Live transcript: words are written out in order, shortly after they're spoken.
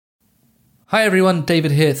Hi everyone,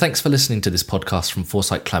 David here. Thanks for listening to this podcast from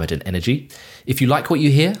Foresight Climate and Energy. If you like what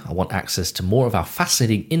you hear and want access to more of our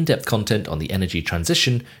fascinating in-depth content on the energy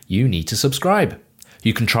transition, you need to subscribe.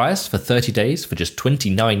 You can try us for 30 days for just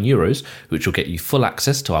 €29, which will get you full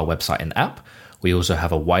access to our website and app. We also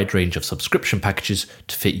have a wide range of subscription packages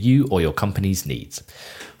to fit you or your company's needs.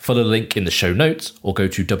 Follow the link in the show notes or go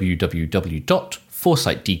to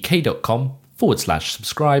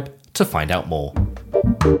www.foresightdk.com/subscribe to find out more.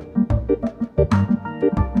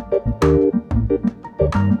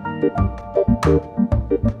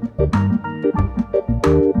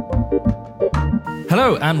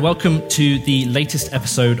 Hello and welcome to the latest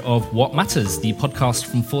episode of What Matters, the podcast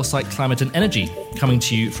from Foresight Climate and Energy, coming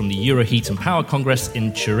to you from the Euroheat and Power Congress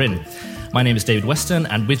in Turin. My name is David Weston,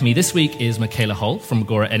 and with me this week is Michaela Hull from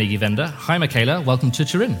Agora Energiewende. Hi Michaela, welcome to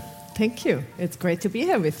Turin. Thank you. It's great to be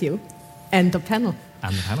here with you and the panel.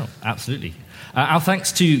 And the panel, absolutely. Our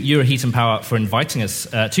thanks to Euroheat and Power for inviting us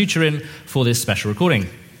to Turin for this special recording.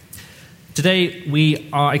 Today, we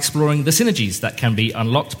are exploring the synergies that can be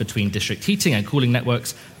unlocked between district heating and cooling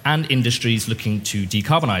networks and industries looking to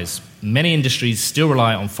decarbonize. Many industries still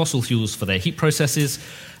rely on fossil fuels for their heat processes,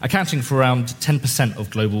 accounting for around 10% of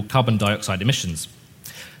global carbon dioxide emissions.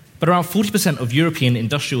 But around 40% of European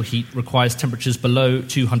industrial heat requires temperatures below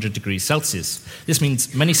 200 degrees Celsius. This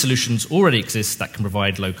means many solutions already exist that can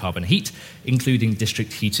provide low-carbon heat, including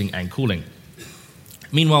district heating and cooling.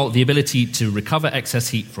 Meanwhile, the ability to recover excess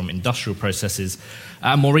heat from industrial processes,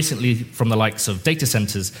 and more recently from the likes of data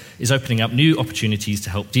centers, is opening up new opportunities to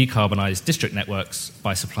help decarbonize district networks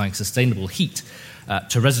by supplying sustainable heat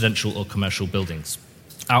to residential or commercial buildings.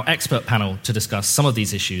 Our expert panel to discuss some of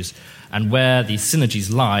these issues and where these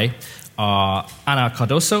synergies lie are Ana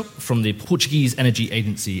Cardoso from the Portuguese energy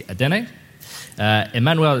agency ADENE,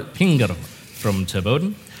 Emanuel Pinger from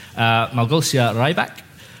Turboden, Malgosia Rybak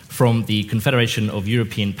from the Confederation of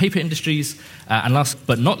European Paper Industries, and last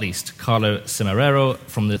but not least, Carlo Cimarero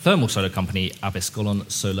from the thermal solar company Abescolon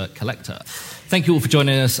Solar Collector. Thank you all for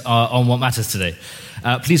joining us on What Matters today.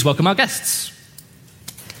 Please welcome our guests.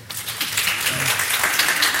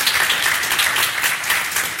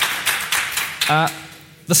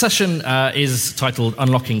 The session is titled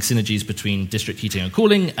Unlocking Synergies Between District Heating and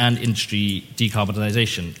Cooling and Industry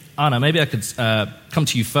Decarbonisation. Anna, maybe I could come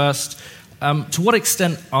to you first. To what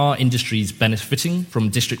extent are industries benefiting from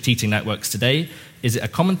district heating networks today? Is it a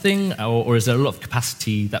common thing, or is there a lot of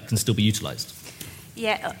capacity that can still be utilized?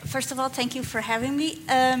 Yeah, first of all, thank you for having me.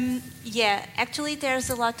 Actually, there's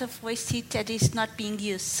a lot of waste heat that is not being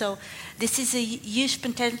used. So this is a huge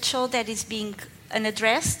potential that is being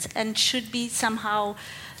unaddressed and should be somehow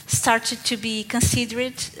started to be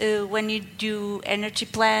considered when you do energy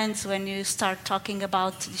plans, when you start talking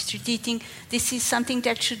about district heating. This is something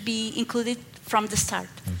that should be included from the start.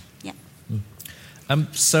 Yeah.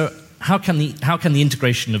 So how can the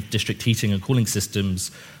integration of district heating and cooling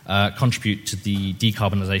systems contribute to the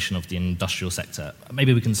decarbonisation of the industrial sector?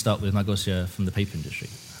 Maybe we can start with Malgosia from the paper industry.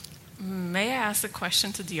 May I ask a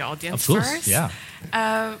question to the audience first? Of course, first? Yeah.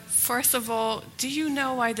 First of all, do you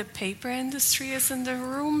know why the paper industry is in the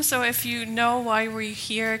room? So if you know why we're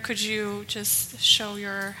here, could you just show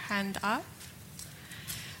your hand up?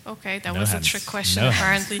 Okay, that was a trick question,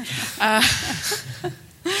 apparently.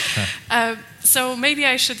 So maybe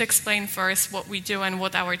I should explain first what we do and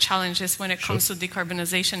what our challenge is when it comes to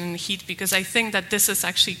decarbonization and heat, because I think that this is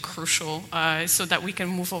actually crucial so that we can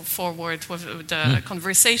move forward with the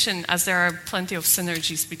conversation, as there are plenty of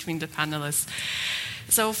synergies between the panelists.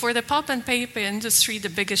 So for the pulp and paper industry, the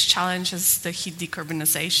biggest challenge is the heat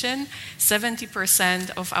decarbonization.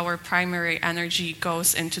 70% of our primary energy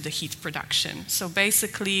goes into the heat production. So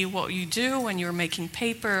basically what you do when you're making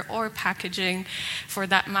paper or packaging, for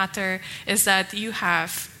that matter, is that you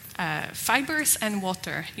have fibers and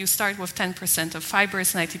water. You start with 10% of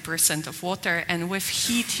fibers, 90% of water, and with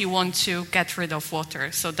heat you want to get rid of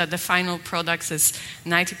water so that the final product is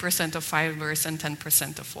 90% of fibers and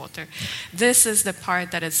 10% of water. This is the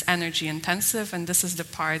part that is energy intensive, and this is the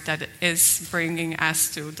part that is bringing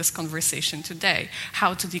us to this conversation today,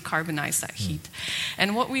 how to decarbonize that heat.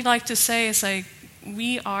 And what we like to say is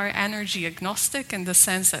we are energy agnostic in the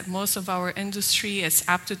sense that most of our industry is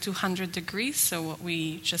up to 200 degrees, so what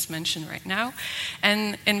we just mentioned right now.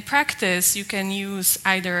 And in practice, you can use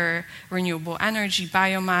either renewable energy,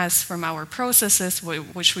 biomass from our processes,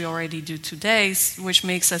 which we already do today, which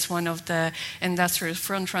makes us one of the industrial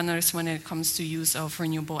frontrunners when it comes to use of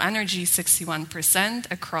renewable energy, 61%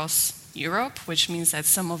 across Europe, which means that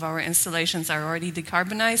some of our installations are already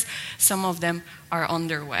decarbonized, some of them are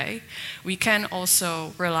underway. We can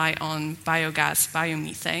also rely on biogas,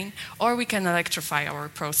 biomethane, or we can electrify our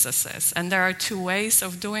processes. And there are two ways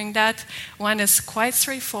of doing that. One is quite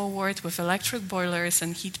straightforward with electric boilers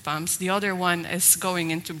and heat pumps. The other one is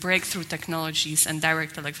going into breakthrough technologies and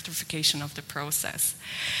direct electrification of the process.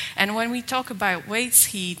 And when we talk about waste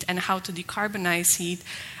heat and how to decarbonize heat,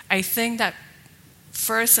 I think that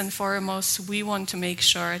first and foremost, we want to make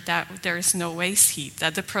sure that there is no waste heat,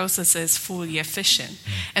 that the process is fully efficient.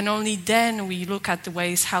 And only then we look at the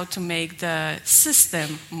ways how to make the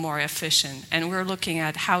system more efficient. And we're looking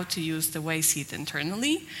at how to use the waste heat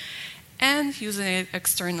internally and using it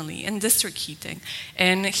externally in district heating,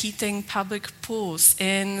 in heating public pools,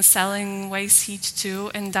 in selling waste heat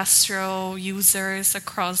to industrial users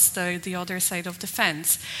across the other side of the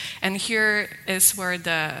fence. And here is where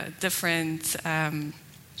the different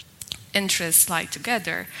interests lie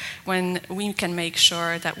together, when we can make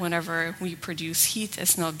sure that whenever we produce heat,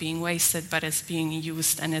 it's not being wasted, but it's being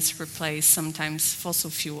used and it's replaced sometimes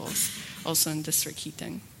fossil fuels, also in district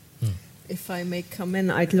heating. If I may come in,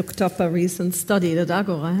 I looked up a recent study that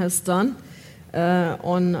Agora has done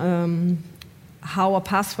on how a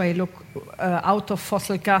pathway out of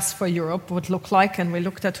fossil gas for Europe would look like, and we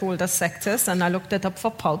looked at all the sectors, and I looked it up for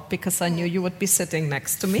pulp because I knew you would be sitting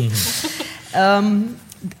next to me.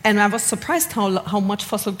 And I was surprised how much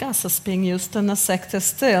fossil gas is being used in the sector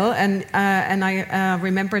still, and I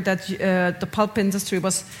remember that the pulp industry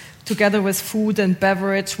was, together with food and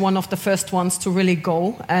beverage, one of the first ones to really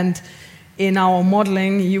go, and in our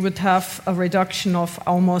modeling, you would have a reduction of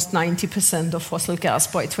almost 90% of fossil gas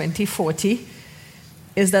by 2040.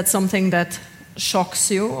 Is that something that shocks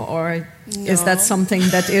you, or is that something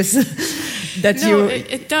that is that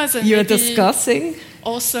it doesn't. You're discussing?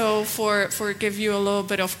 Also, for give you a little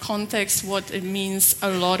bit of context, what it means, a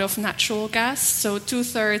lot of natural gas. So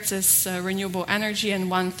 2/3 is renewable energy and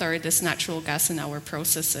 1/3 is natural gas in our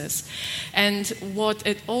processes. And what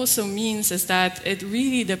it also means is that it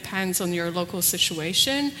really depends on your local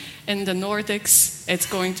situation. In the Nordics, it's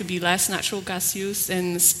going to be less natural gas used.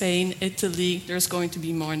 In Spain, Italy, there's going to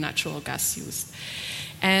be more natural gas used.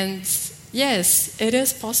 And yes, it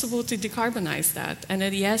is possible to decarbonize that. And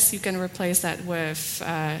yes, you can replace that with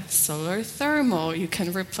solar thermal. You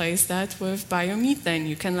can replace that with biomethane.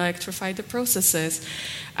 You can electrify the processes.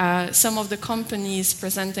 Some of the companies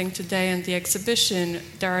presenting today in the exhibition,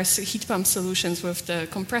 there are heat pump solutions with the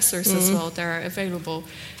compressors as well that are available.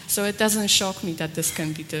 So it doesn't shock me that this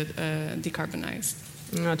can be decarbonized.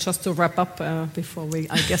 Just to wrap up before we,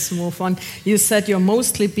 I guess, move on, you said you're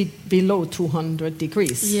mostly below 200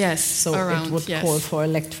 degrees. Yes, so around, it would yes. call for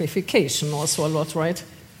electrification also a lot, right?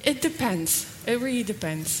 It depends. It really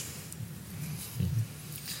depends.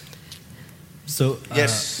 So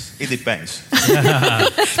yes, it depends.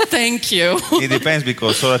 Thank you. It depends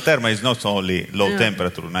because solar thermal is not only low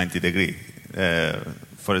temperature, 90 degrees.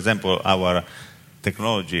 For example, our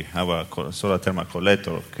technology, our solar thermal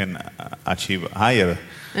collector can achieve higher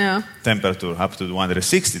temperature up to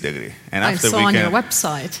 160 degrees. And I after saw on your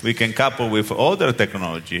website. We can couple with other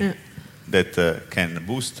technology that can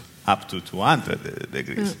boost up to 200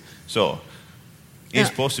 degrees. So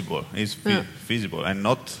it's possible, it's feasible,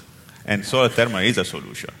 and solar thermal is a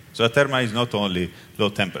solution. Solar thermal is not only low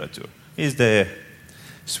temperature, it's the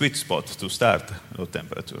sweet spot to start low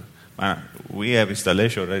temperature. We have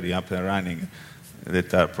installation already up and running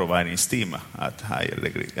that are providing steam at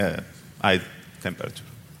high temperature.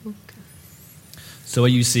 Okay. So are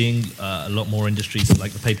you seeing a lot more industries,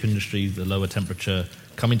 like the paper industry, the lower temperature,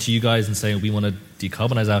 coming to you guys and saying, we want to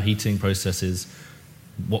decarbonize our heating processes?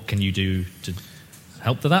 What can you do to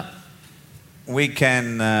help with that? We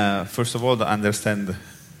can, first of all, understand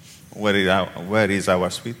where is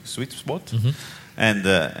our sweet spot. Mm-hmm. And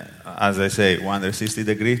as I say, 160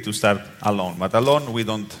 degrees to start alone. But alone, we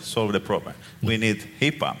don't solve the problem. We need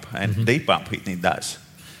heat pump, and the heat pump it needs us.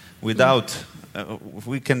 Without,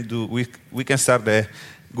 we can start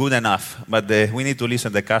good enough, but we need to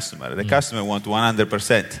listen to the customer. The customer wants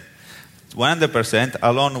 100%. 100%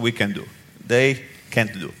 alone we can do. They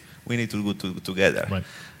can't do. We need to go together. Right.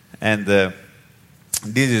 And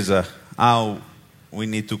this is how we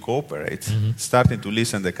need to cooperate, starting to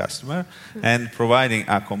listen to the customer and providing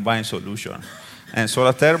a combined solution. And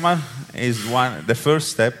solar thermal is the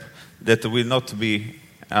first step that will not be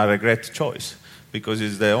a regret choice, because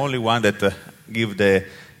it's the only one that gives the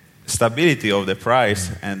stability of the price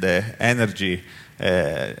and the energy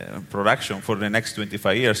production for the next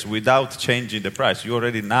 25 years without changing the price. You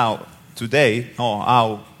already now, today, know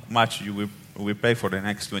how much you will pay for the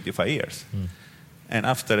next 25 years. and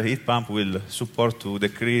after a heat pump will support to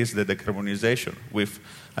decrease the decarbonization with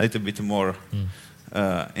a little bit more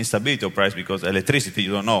instability of price, because electricity,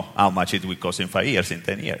 you don't know how much it will cost in 5 years, in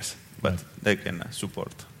 10 years, but they can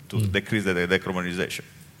support to decrease the decarbonization.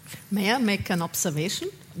 May I make an observation?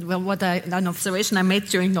 Well, an observation I made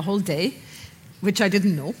during the whole day, which I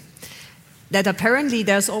didn't know, that apparently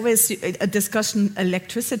there's always a discussion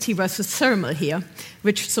electricity versus thermal here,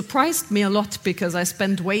 which surprised me a lot because I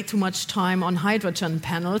spent way too much time on hydrogen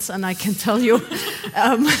panels, and I can tell you,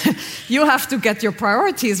 you have to get your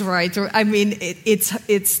priorities right. I mean,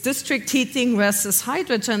 it's district heating versus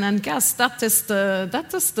hydrogen and gas. That is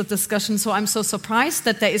the discussion. So I'm so surprised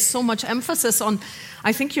that there is so much emphasis on.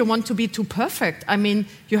 I think you want to be too perfect. I mean,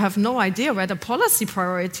 you have no idea where the policy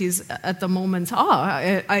priorities at the moment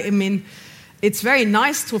are. I mean, it's very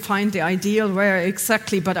nice to find the ideal where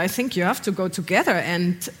exactly, but I think you have to go together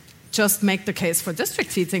and just make the case for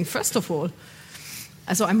district heating, first of all.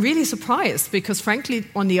 So I'm really surprised, because frankly,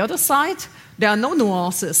 on the other side, there are no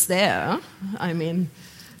nuances there. I mean,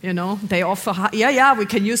 you know, they offer, we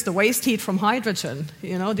can use the waste heat from hydrogen.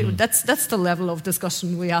 You know, that's the level of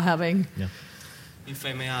discussion we are having. Yeah. If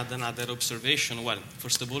I may add another observation, well,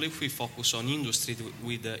 first of all, if we focus on industry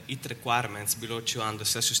with heat requirements below 200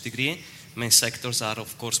 Celsius degree, main sectors are,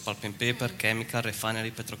 of course, pulp and paper, chemical,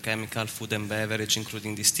 refinery, petrochemical, food and beverage,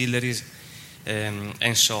 including distilleries,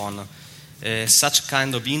 and so on. Such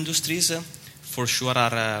kind of industries, for sure,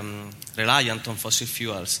 are reliant on fossil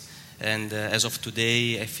fuels. And as of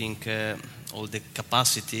today, I think all the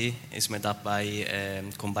capacity is made up by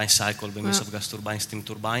combined cycle by means of gas turbines, steam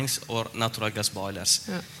turbines, or natural gas boilers.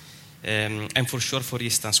 And for sure, for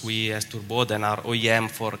instance, we as Turboden are OEM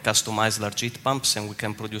for customized large heat pumps, and we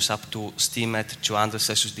can produce up to steam at 200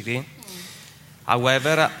 Celsius degree.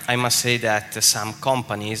 However, I must say that some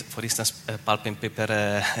companies, for instance, pulp and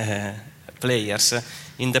paper players,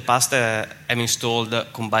 in the past have installed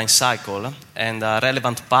combined cycle, and a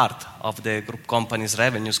relevant part of the group company's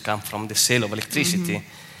revenues come from the sale of electricity.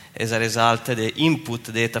 As a result, the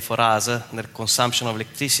input data for us, the consumption of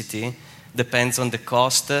electricity, depends on the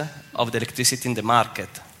cost of the electricity in the market.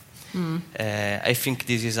 I think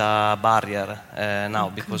this is a barrier now,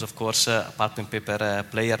 because of course pulp and paper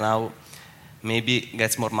player now maybe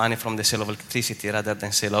gets more money from the sale of electricity rather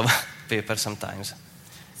than sale of paper sometimes.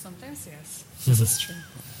 Sometimes, yes, this is true.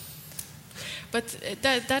 But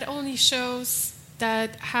that only shows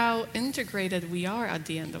that how integrated we are at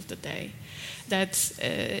the end of the day. That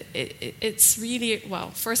it's really,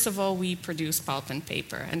 well, first of all, we produce pulp and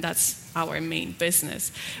paper, and that's our main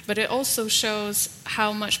business. But it also shows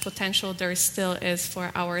how much potential there still is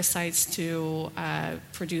for our sites to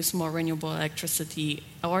produce more renewable electricity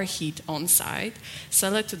or heat on site,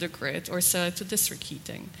 sell it to the grid, or sell it to district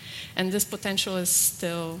heating. And this potential is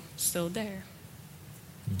still there.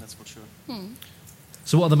 That's for sure.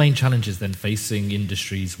 So what are the main challenges then facing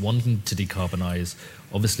industries wanting to decarbonize?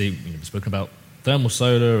 Obviously, we've spoken about thermal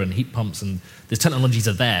solar and heat pumps, and these technologies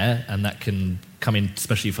are there, and that can come in,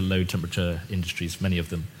 especially for low temperature industries, many of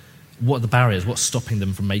them. What are the barriers? What's stopping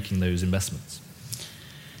them from making those investments?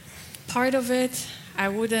 Part of it, I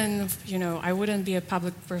wouldn't be a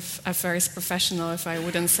public affairs professional if I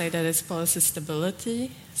wouldn't say that it's policy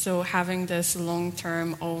stability. So having this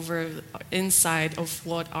long-term insight of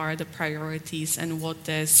what are the priorities and what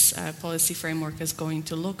this policy framework is going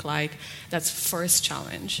to look like, that's first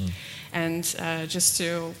challenge. And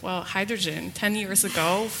hydrogen. 10 years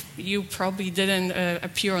ago, you probably didn't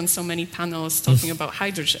appear on so many panels talking about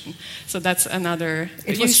hydrogen. So that's another...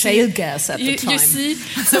 It was shale gas at the time. You see?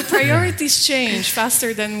 So priorities change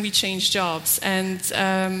faster than we change jobs. And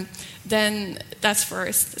then that's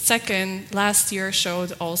first. Second, last year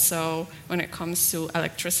showed also when it comes to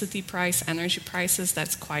electricity price, energy prices,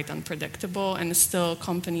 that's quite unpredictable, and still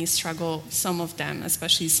companies struggle, some of them,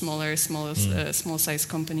 especially small-sized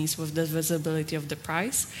companies, with the visibility of the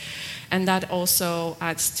price. And that also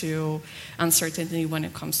adds to uncertainty when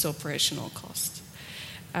it comes to operational cost.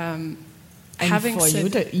 And for you,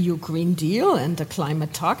 the EU Green Deal and the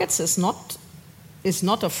climate targets is not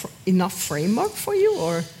enough framework for you,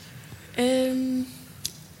 or?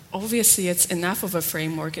 Obviously, it's enough of a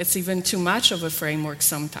framework. It's even too much of a framework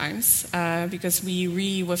sometimes, because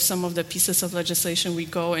with some of the pieces of legislation, we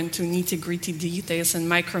go into nitty-gritty details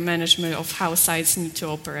and micromanagement of how sites need to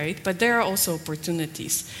operate. But there are also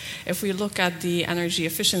opportunities. If we look at the Energy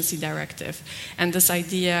Efficiency Directive and this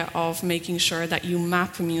idea of making sure that you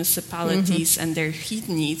map municipalities and their heat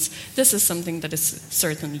needs, this is something that is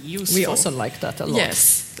certainly useful. We also like that a lot.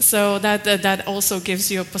 Yes. So that also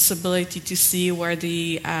gives you a possibility to see where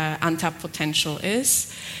the untapped potential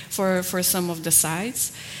is for some of the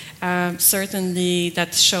sites. Certainly,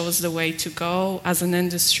 that shows the way to go. As an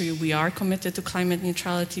industry, we are committed to climate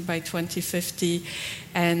neutrality by 2050,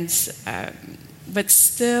 but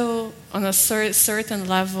still, on a certain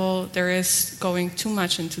level, there is going too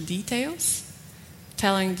much into details,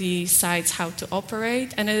 telling the sites how to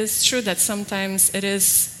operate. And it is true that sometimes it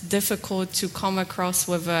is difficult to come across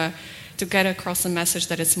to get across a message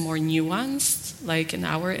that is more nuanced, like in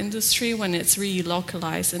our industry, when it's really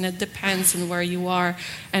localized, and it depends on where you are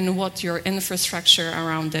and what your infrastructure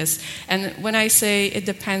around is. And when I say it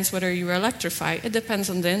depends whether you electrify, it depends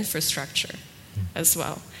on the infrastructure as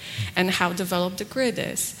well, and how developed the grid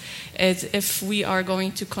is. If we are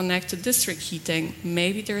going to connect to district heating,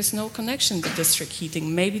 maybe there is no connection to district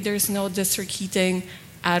heating. Maybe there's no district heating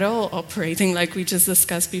at all operating, like we just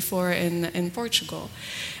discussed before in Portugal.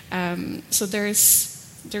 So there is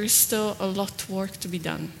still a lot of work to be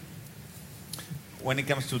done. When it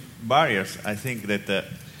comes to barriers, I think that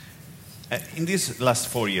in these last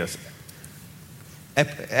 4 years,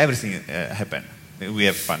 everything happened. We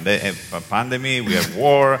have a pandemic, we have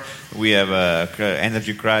war, we have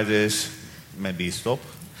energy crisis, maybe stop.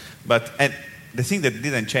 But the thing that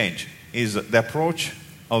didn't change is the approach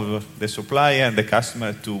of the supplier and the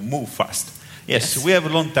customer to move fast. Yes, we have a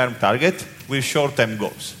long-term target with short-term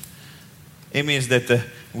goals. It means that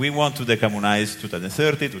we want to decarbonize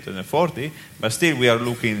 2030, 2040, but still we are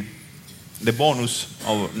looking the bonus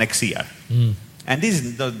of next year. And this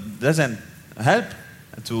doesn't help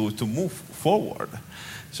to move forward.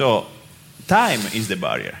 So time is the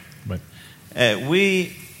barrier. Right.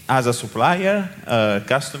 We, as a supplier,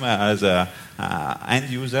 customer, as an end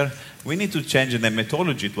user, we need to change the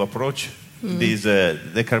methodology to approach this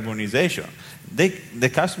decarbonization. The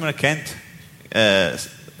customer can't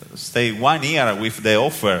stay 1 year with the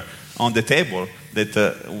offer on the table that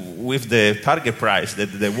with the target price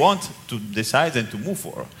that they want to decide and to move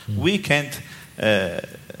for. We can't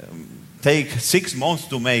take 6 months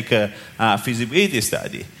to make a feasibility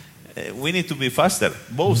study. We need to be faster,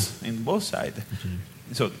 in both sides.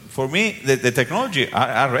 So for me, the technology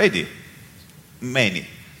are ready. Many.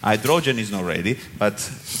 Hydrogen is not ready,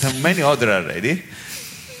 but many others are ready.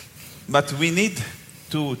 But we need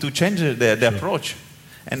to change the approach.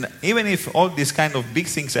 And even if all these kind of big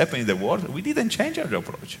things happen in the world, we didn't change our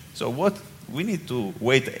approach. So we need to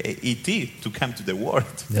wait ET to come to the world,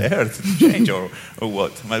 the Earth, to change or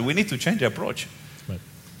what? But we need to change the approach. Right.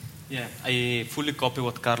 Yeah, I fully copy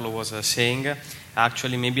what Carlo was saying.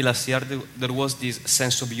 Actually, maybe last year there was this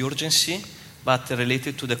sense of urgency, but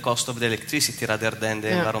related to the cost of the electricity rather than the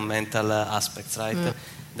environmental aspects, right? Yeah.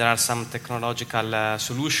 There are some technological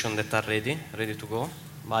solutions that are ready to go,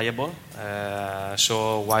 viable.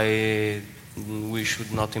 So why we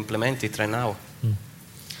should not implement it right now?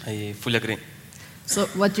 I fully agree. So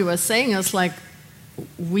what you were saying is like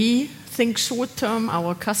we think short term,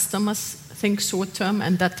 our customers think short term,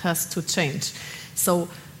 and that has to change. So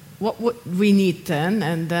what would we need then?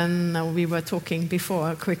 And then we were talking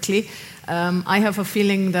before quickly. I have a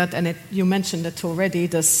feeling that, and you mentioned it already,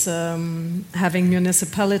 this having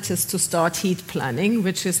municipalities to start heat planning,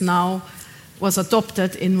 which is now was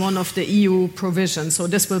adopted in one of the EU provisions. So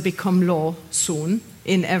this will become law soon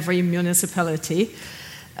in every municipality.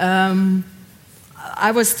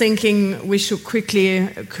 I was thinking we should quickly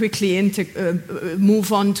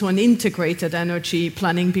move on to an integrated energy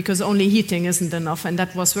planning, because only heating isn't enough, and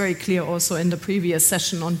that was very clear also in the previous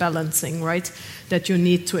session on balancing, right? That you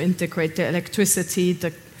need to integrate the electricity,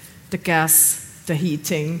 the gas, the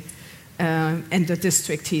heating, and the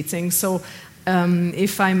district heating. So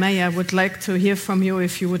if I may, I would like to hear from you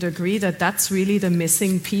if you would agree that that's really the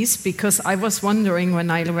missing piece, because I was wondering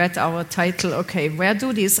when I read our title, okay, where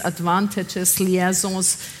do these advantages,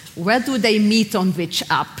 liaisons, where do they meet on which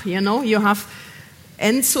app? You know, you have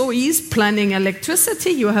ENTSO-E's planning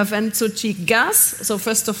electricity, you have ENTSO-G gas. So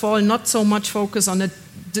first of all, not so much focus on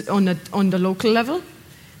the local level,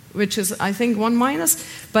 which is, I think, one minus.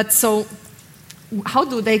 But so how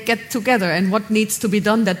do they get together, and what needs to be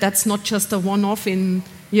done that's not just a one-off in,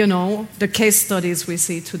 you know, the case studies we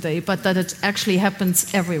see today, but that it actually happens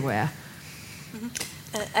everywhere?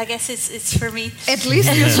 I guess it's for me. At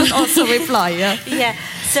least you should also reply, yeah? Yeah,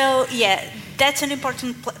 so yeah, that's an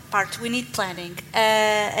important part. We need planning.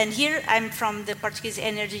 And here I'm from the Portuguese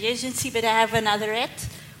Energy Agency, but I have another hat,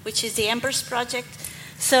 which is the Embers project.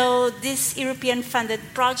 So this European-funded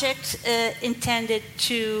project intended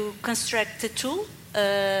to construct a tool,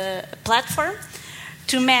 a platform,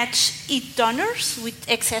 to match heat donors with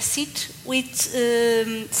excess heat with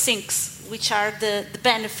sinks, which are the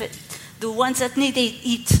benefit, the ones that need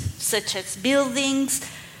heat, such as buildings,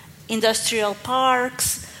 industrial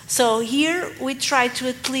parks. So here we try to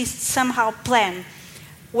at least somehow plan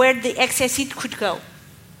where the excess heat could go.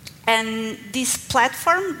 And this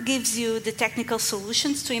platform gives you the technical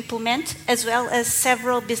solutions to implement, as well as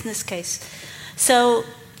several business cases. So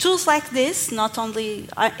tools like this, not only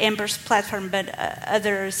Ember's platform, but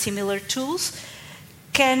other similar tools,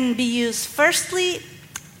 can be used firstly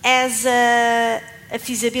as a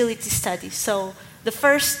feasibility study. So the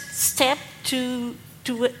first step to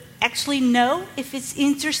actually know if it's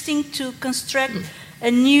interesting to construct a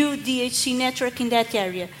new DHC network in that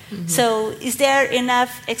area. So is there enough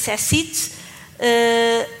excess heat?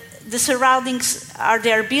 The surroundings, are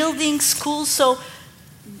there buildings, schools? So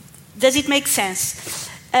does it make sense?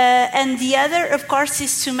 And the other, of course,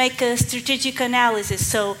 is to make a strategic analysis.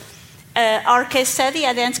 So our case study,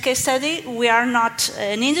 Advantageous case study, we are not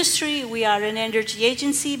an industry, we are an energy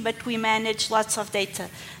agency, but we manage lots of data.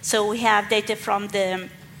 So we have data from the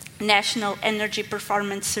National Energy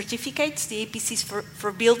Performance Certificates, the APCs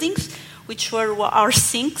for buildings, which were our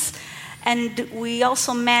sinks. And we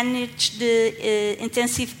also manage the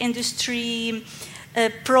intensive industry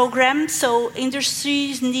program. So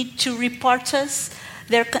industries need to report us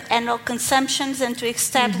their annual consumptions and to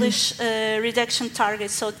establish reduction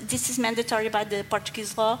targets. So this is mandatory by the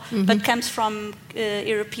Portuguese law, but comes from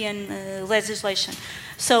European legislation.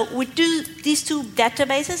 So we do these two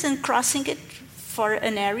databases and crossing it for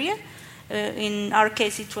an area. In our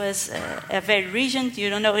case, it was a very region. You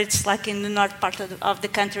don't know, it's like in the north part of the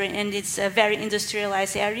country, and it's a very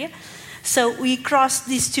industrialized area. So we crossed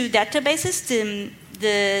these two databases,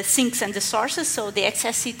 the sinks and the sources, so the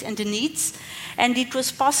excess heat and the needs. And it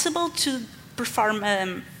was possible to perform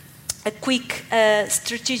a quick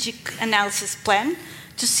strategic analysis plan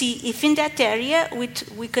to see if in that area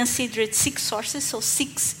we considered 6 sources, so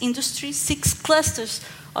 6 industries, 6 clusters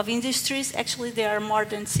of industries. Actually, there are more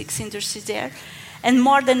than 6 industries there, and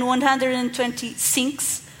more than 120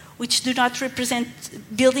 sinks, which do not represent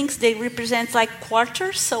buildings, they represent like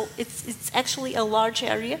quarters, so it's actually a large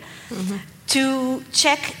area, to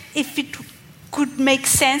check if it could make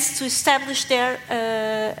sense to establish there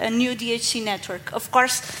a new DHC network. Of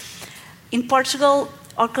course, in Portugal,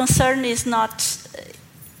 our concern is not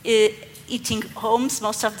heating homes.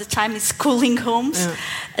 Most of the time it's cooling homes.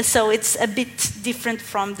 So it's a bit different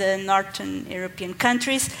from the Northern European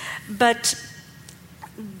countries. But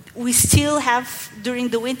we still have, during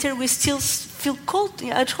the winter, we still feel cold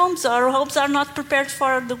at homes. Our homes are not prepared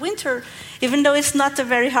for the winter. Even though it's not a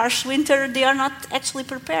very harsh winter, they are not actually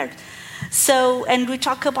prepared. So, and we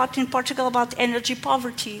talk about in Portugal about energy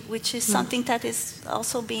poverty, which is something that is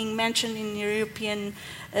also being mentioned in European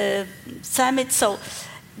summit. So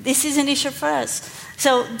this is an issue for us.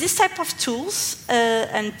 So this type of tools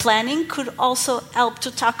and planning could also help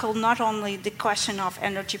to tackle not only the question of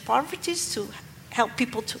energy poverty, to help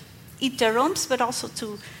people to heat their homes, but also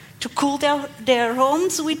to cool their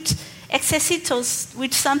homes with excess heat,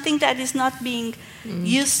 with something that is not being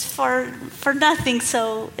used for nothing.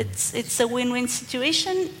 So it's a win-win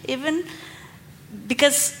situation, even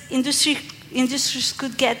because industries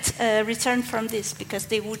could get a return from this, because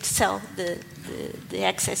they would sell the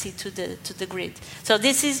excess heat to the grid. So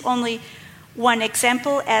this is only one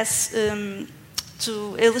example as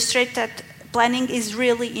to illustrate that planning is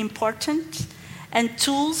really important, and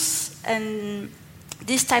tools and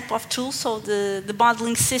this type of tool, so the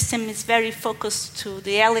modeling system is very focused to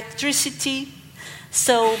the electricity.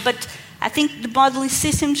 So, but I think the modeling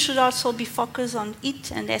system should also be focused on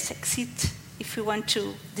heat and excess heat if we want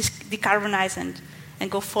to decarbonize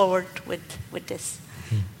and go forward with this.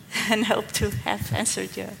 And hope to have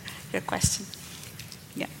answered your question.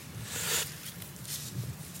 Yeah.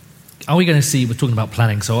 Are we going to see, we're talking about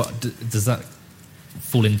planning, so does that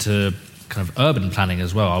fall into kind of urban planning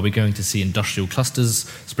as well? Are we going to see industrial clusters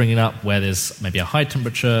springing up where there's maybe a high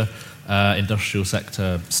temperature industrial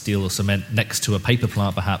sector, steel or cement, next to a paper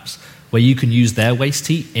plant perhaps, where you can use their waste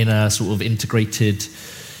heat in a sort of integrated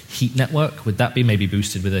heat network? Would that be maybe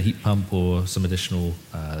boosted with a heat pump or some additional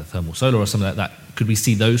thermal solar or something like that? Could we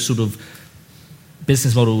see those sort of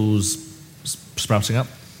business models sprouting up?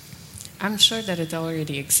 I'm sure that it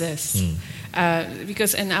already exists.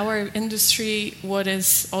 Because in our industry, what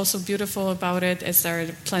is also beautiful about it is there are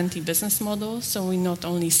plenty business models. So we not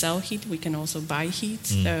only sell heat, we can also buy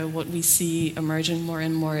heat. What we see emerging more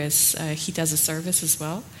and more is heat as a service as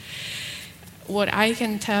well. What I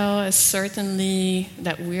can tell is certainly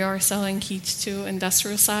that we are selling heat to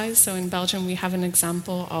industrial size. So in Belgium, we have an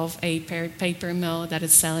example of a paper mill that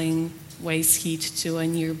is selling waste heat to a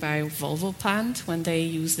nearby Volvo plant when they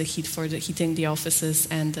use the heat for heating the offices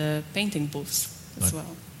and the painting booths as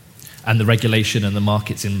well. and the regulation and the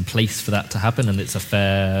markets in place for that to happen, and it's a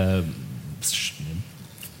fair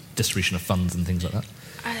distribution of funds and things like that?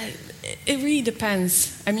 It really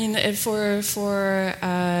depends. I mean, for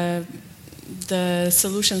the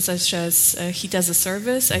solutions such as heat as a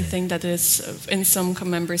service, I think that is in some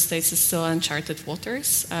member states is still uncharted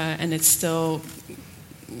waters, and it still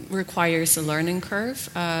requires a learning curve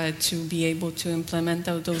to be able to implement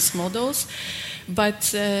those models.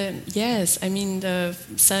 But yes, I mean, the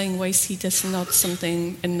selling waste heat is not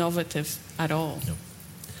something innovative at all. No.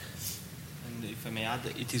 And if I may add,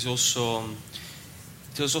 it is also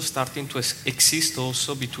starting to exist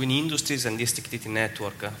also between industries and district heating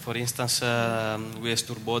network. For instance, we as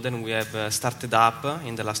Turboden, we have started up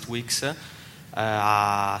in the last weeks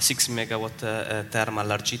a 6 megawatt thermal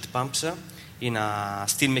large heat pumps in a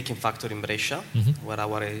steelmaking factory in Brescia, where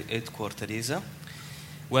our headquarters is,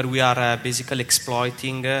 where we are basically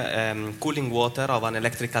exploiting cooling water of an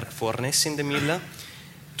electric arc furnace in the mill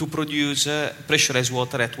to produce pressurized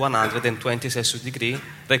water at 120 Celsius degree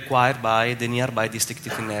required by the nearby district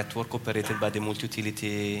heating network operated by the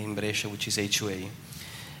multi-utility in Brescia, which is HUA.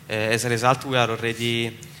 As a result, we are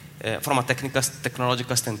already, from a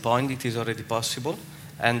technological standpoint, it is already possible,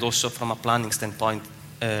 and also from a planning standpoint,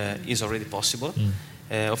 is already possible.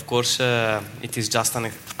 Of course, it is just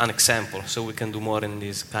an example, so we can do more in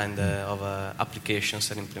these kind of applications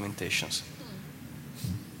and implementations.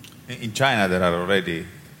 In China, there are already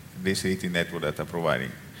this heating network that are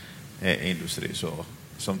providing industry. So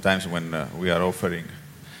sometimes when we are offering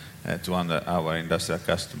to our industrial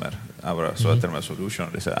customer our solar thermal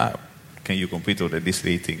solution, they say, can you compete with the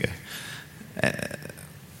district heating?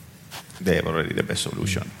 They have already the best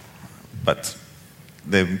solution. But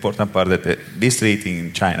the important part that the district heating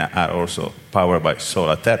in China are also powered by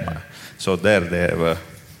solar thermal. So there they have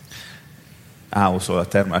how solar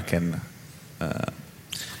thermal can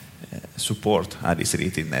support a district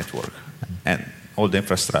heating network, and all the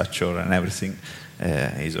infrastructure and everything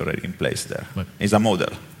is already in place there. Right. It's a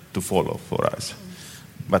model to follow for us,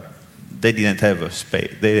 but they didn't have a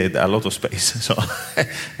space. They had a lot of space, so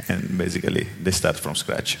and basically they start from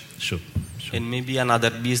scratch. Sure. And maybe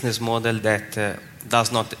another business model that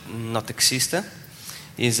does not exist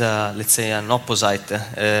is, let's say, an opposite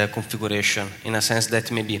configuration, in a sense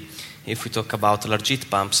that maybe if we talk about large heat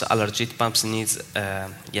pumps, a large heat pumps needs,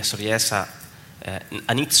 an heat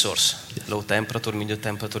source, low temperature, medium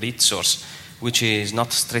temperature heat source, which is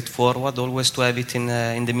not straightforward always to have it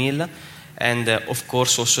in the mill. And of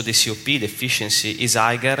course also the COP, the efficiency, is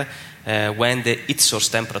higher when the heat source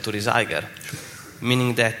temperature is higher,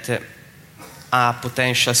 meaning that a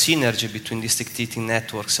potential synergy between district heating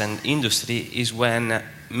networks and industry is when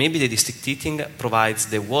maybe the district heating provides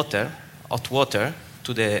the water, hot water,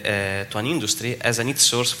 to an industry as a heat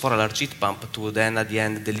source for a large heat pump to then at the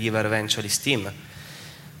end deliver eventually steam.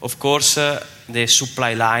 Of course, the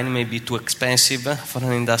supply line may be too expensive for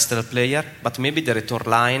an industrial player, but maybe the return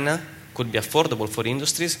line could be affordable for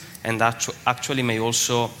industries and actually may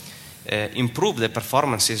also improve the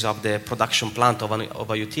performances of the production plant of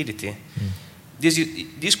a utility.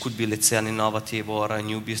 This could be, let's say, an innovative or a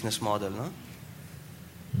new business model, no?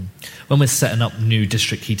 When we're setting up new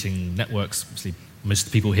district heating networks, obviously most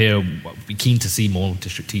of the people here will be keen to see more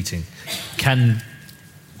district heating. Can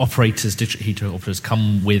district heater operators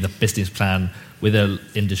come with a business plan with an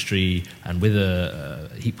industry and with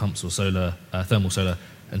heat pumps or solar, thermal solar,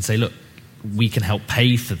 and say, look, we can help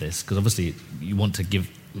pay for this, because obviously you want to give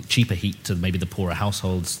cheaper heat to maybe the poorer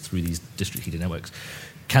households through these district heating networks.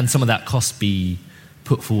 Can some of that cost be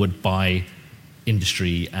put forward by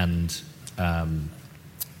industry and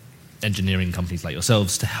engineering companies like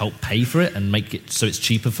yourselves to help pay for it and make it so it's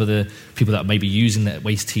cheaper for the people that may be using that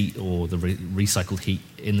waste heat or the recycled heat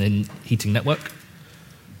in the heating network?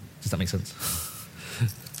 Does that make sense?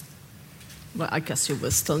 Well, I guess you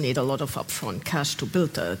will still need a lot of upfront cash to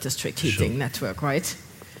build a district heating network, right?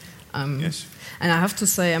 Yes. And I have to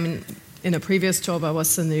say, I mean, in a previous job, I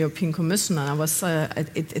was in the European Commission, and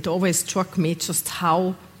it always struck me just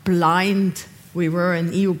how blind we were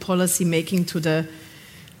in EU policy making to the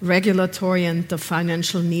regulatory and the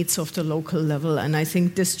financial needs of the local level. And I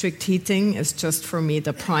think district heating is just, for me,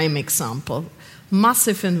 the prime example.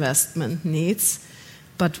 Massive investment needs,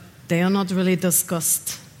 but they are not really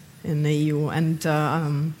discussed in the EU. And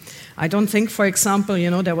I don't think, for example,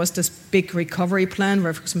 there was this big recovery plan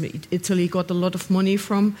where, for example, Italy got a lot of money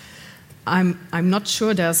from. I'm not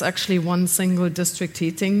sure there's actually one single district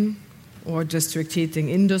heating or district heating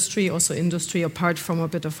industry. Also industry, apart from a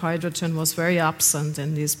bit of hydrogen, was very absent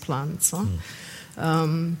in these plants. Huh?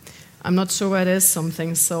 I'm not sure where there is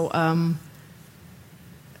something. So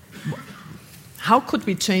how could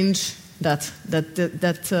we change that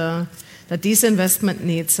these investment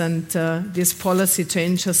needs and these policy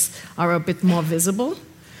changes are a bit more visible?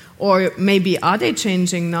 Or maybe are they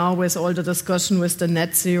changing now with all the discussion with the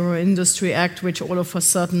Net Zero Industry Act, which all of a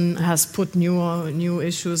sudden has put new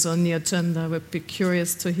issues on the agenda? I would be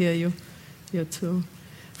curious to hear you too,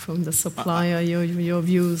 from the supplier, your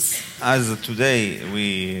views. As today,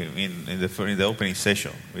 in the opening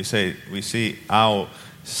session, we see how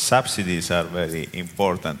subsidies are very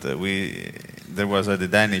important. There was the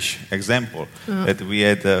Danish example that we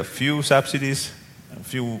had a few subsidies a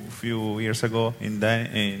few years ago in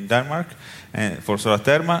Denmark for solar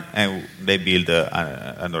thermal, and they built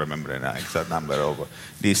I don't remember the exact number of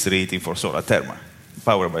district heating for solar thermal,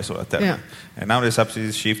 powered by solar thermal. And now the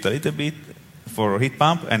subsidies shift a little bit for heat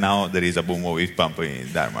pump, and now there is a boom of heat pump in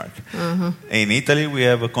Denmark. In Italy, we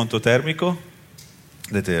have a conto termico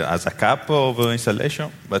that has a cap of installation,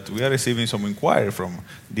 but we are receiving some inquiry from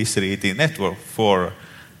district heating network for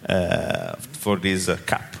this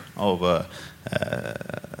cap of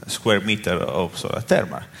square meter of solar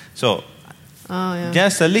thermal. So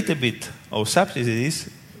just a little bit of subsidies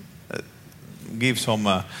give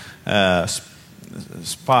some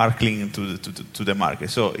sparkling to the market.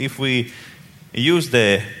 So if we use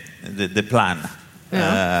the plan,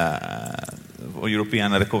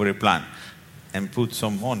 European recovery plan, and put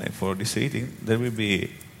some money for this heating, there will be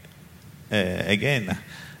again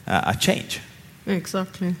a change.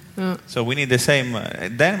 Exactly. Yeah. So we need the same.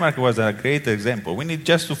 Denmark was a great example. We need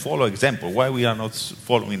just to follow example. Why we are not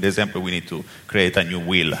following the example? We need to create a new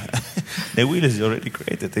wheel. The wheel is already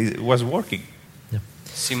created. It was working. Yeah.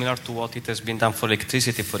 Similar to what it has been done for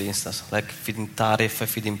electricity, for instance, like feed-in tariff,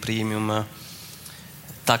 feed-in premium,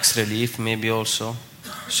 tax relief, maybe also.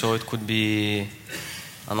 So it could be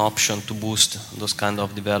an option to boost those kind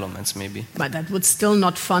of developments, maybe. But that would still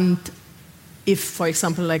not fund. If, for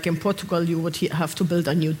example, like in Portugal, you would have to build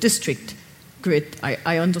a new district grid,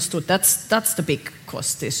 I understood that's the big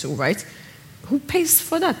cost issue, right? Who pays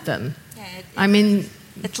for that then? Yeah,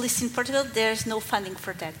 at least in Portugal, there's no funding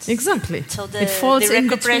for that. Exactly. So it falls the in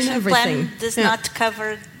between recuperation everything. plan does not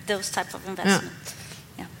cover those type of investment.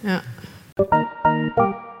 Yeah.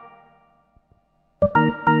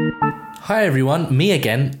 Hi everyone, me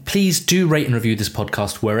again. Please do rate and review this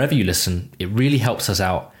podcast wherever you listen. It really helps us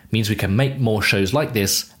out, means we can make more shows like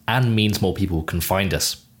this, and means more people can find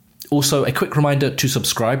us. Also, a quick reminder to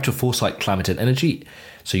subscribe to Foresight Climate and Energy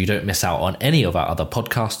so you don't miss out on any of our other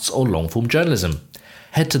podcasts or long-form journalism.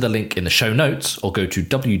 Head to the link in the show notes or go to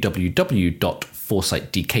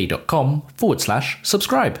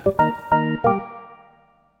www.foresightdk.com/subscribe.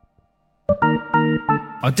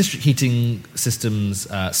 Are district heating systems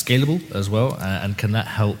scalable as well? And can that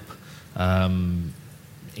help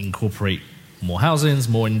incorporate more housings,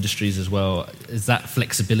 more industries as well? Is that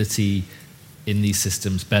flexibility in these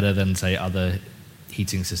systems better than, say, other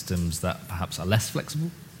heating systems that perhaps are less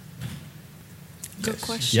flexible? Good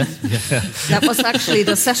question. Yeah. That was actually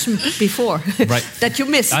the session before that you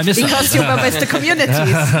missed, I missed because you were with the communities.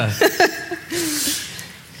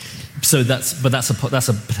 So that's a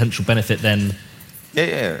potential benefit then.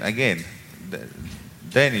 Yeah. Again, the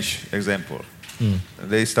Danish example.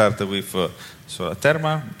 They started with solar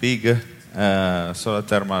thermal, big solar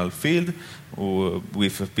thermal field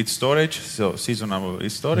with pit storage, so seasonal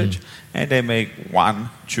storage, and they make 1,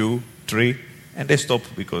 2, 3, and they stop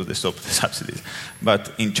because they stopped the subsidies.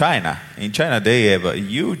 But in China they have a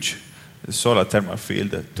huge solar thermal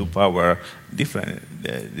field to power different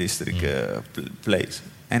district place,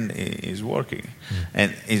 and it is working.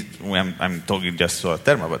 And I'm talking just solar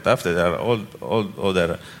thermal, but after there are all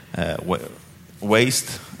other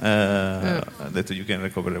waste that you can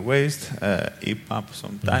recover the waste, heat pump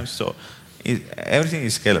sometimes. So everything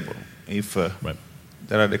is scalable. If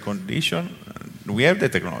there are the conditions, we have the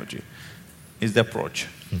technology. It's the approach,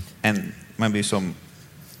 and maybe some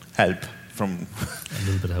help from a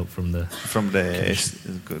little bit of help from the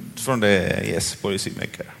policy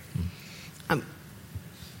maker.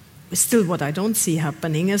 Still, what I don't see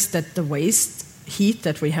happening is that the waste heat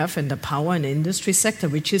that we have in the power and industry sector,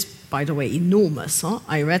 which is, by the way, enormous.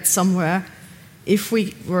 I read somewhere, if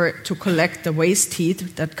we were to collect the waste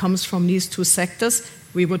heat that comes from these two sectors,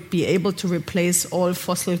 we would be able to replace all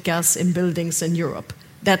fossil gas in buildings in Europe.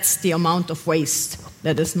 That's the amount of waste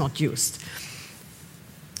that is not used.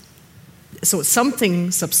 So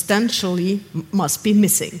something substantially must be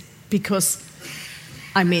missing, because,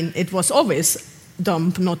 it was always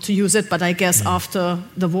dumb not to use it, but I guess after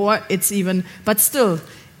the war it's even, but still,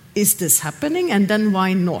 is this happening? And then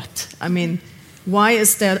why not? Why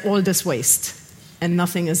is there all this waste and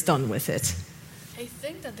nothing is done with it? I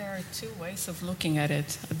think that there are two ways of looking at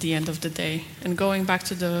it at the end of the day. And going back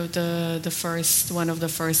to the first, one of the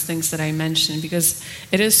first things that I mentioned, because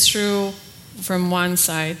it is true from one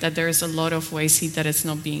side that there is a lot of waste heat that is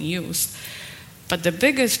not being used. But the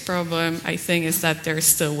biggest problem, I think, is that there is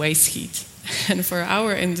still waste heat. And for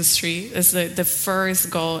our industry, the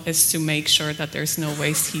first goal is to make sure that there's no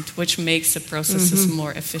waste heat, which makes the processes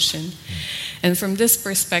more efficient. And from this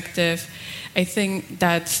perspective, I think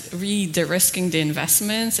that really de-risking the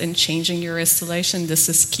investments and changing your installation, this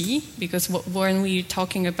is key, because when we're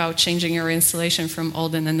talking about changing your installation from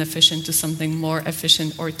old and inefficient to something more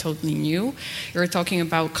efficient or totally new, you're talking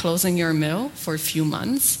about closing your mill for a few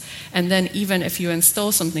months, and then even if you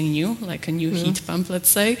install something new, like a new heat pump, let's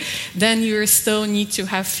say, then you still need to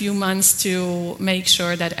have a few months to make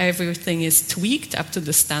sure that everything is tweaked up to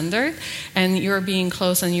the standard, and you're being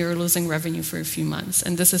closed and you're losing revenue for a few months.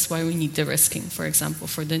 And this is why we need de-risking, for example,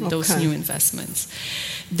 for those new investments.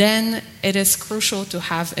 Then it is crucial to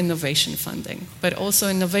have innovation funding, but also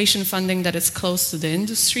innovation funding that is close to the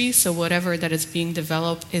industry, so whatever that is being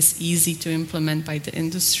developed is easy to implement by the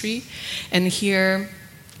industry. And here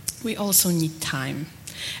we also need time.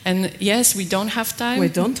 And yes, we don't have time,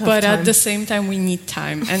 but at the same time, we need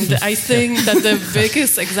time. And I think that the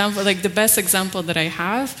biggest example, like the best example that I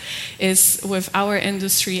have, is with our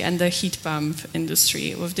industry and the heat pump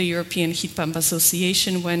industry, with the European Heat Pump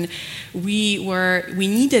Association, when we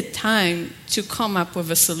needed time to come up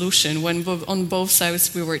with a solution when on both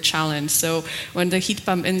sides we were challenged. So when the heat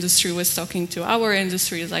pump industry was talking to our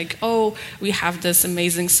industry, like, oh, we have this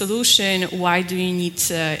amazing solution, why do you need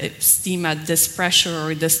steam at this pressure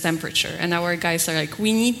or this temperature? And our guys are like,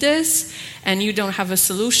 we need this, and you don't have a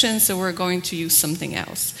solution, so we're going to use something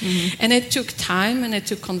else. And it took time and it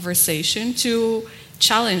took conversation to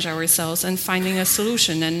challenge ourselves and finding a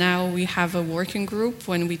solution. And now we have a working group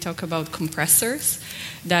when we talk about compressors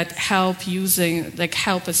that help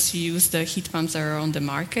us to use the heat pumps that are on the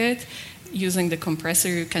market. Using the compressor,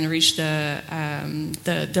 you can reach the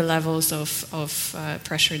levels of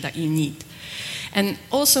pressure that you need. And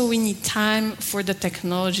also we need time for the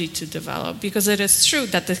technology to develop, because it is true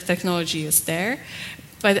that the technology is there.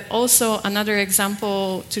 But also another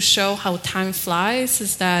example to show how time flies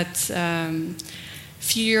is that a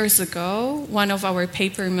few years ago, one of our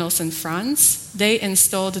paper mills in France, they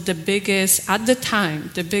installed the biggest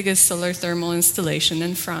solar thermal installation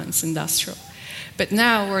in France, industrial. But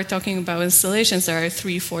now we're talking about installations that are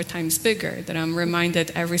 3-4 times bigger, that I'm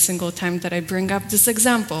reminded every single time that I bring up this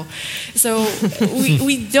example. So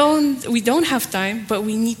we don't have time, but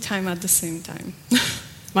we need time at the same time.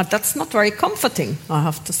 But that's not very comforting, I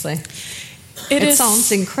have to say. It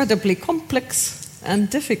sounds incredibly complex and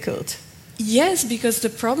difficult. Yes, because the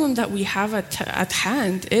problem that we have at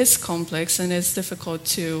hand is complex and it's difficult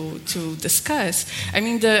to discuss. I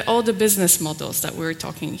mean, all the business models that we're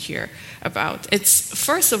talking here about, it's,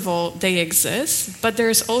 first of all, they exist, but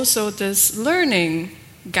there's also this learning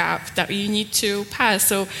gap that you need to pass.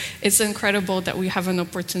 So it's incredible that we have an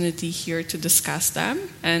opportunity here to discuss them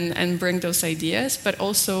and bring those ideas, but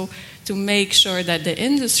also to make sure that the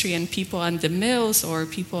industry and people at the mills or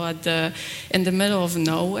people in the middle of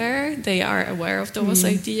nowhere, they are aware of those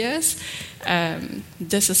ideas.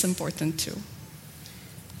 This is important too.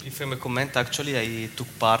 If I may comment, actually I took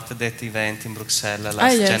part of that event in Brussels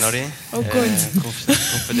last January. Oh, good.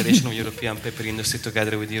 Confederation of European Paper Industry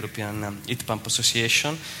together with the European Heat Pump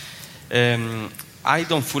Association. I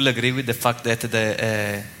don't fully agree with the fact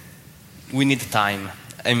that we need time.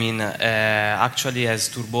 I mean, actually as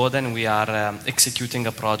Turboden, we are executing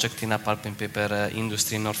a project in a pulp and paper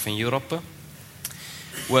industry in Northern Europe,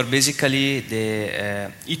 where basically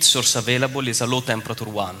the heat source available is a low temperature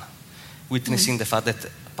one, witnessing the fact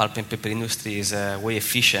that pulp and paper industry is way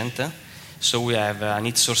efficient. So we have a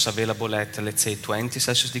heat source available at, let's say, 20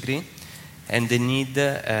 Celsius degree, and the need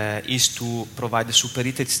is to provide the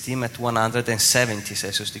superheated steam at 170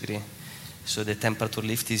 Celsius degree. So the temperature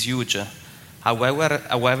lift is huge.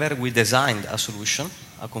 However, we designed a solution,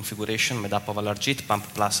 a configuration made up of a large heat pump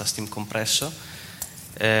plus a steam compressor,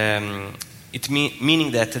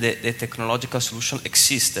 meaning that the technological solution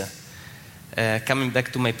exists. Coming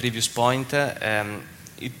back to my previous point,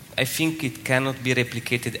 I think it cannot be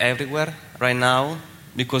replicated everywhere right now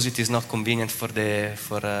because it is not convenient for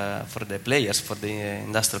the players, for the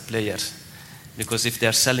industrial players. Because if they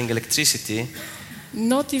are selling electricity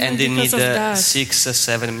not even and they need that.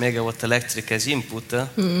 6-7 megawatt electric as input,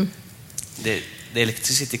 the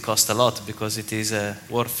electricity costs a lot because it is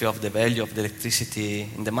worthy of the value of the electricity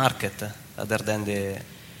in the market rather than the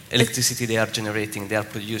electricity they are generating, they are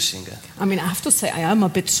producing. I mean, I have to say, I am a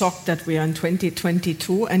bit shocked that we are in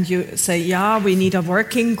 2022 and you say, yeah, we need a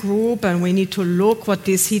working group and we need to look what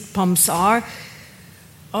these heat pumps are.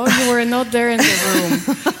 Oh, you were not there in the room.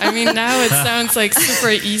 I mean, now it sounds like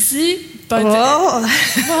super easy, but well,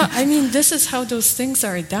 I mean, this is how those things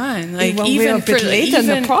are done. Like well, even we're a bit late in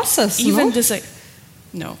the process, even no? this, like,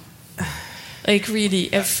 no, like really,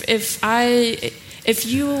 if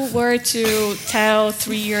you were to tell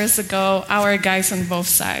 3 years ago our guys on both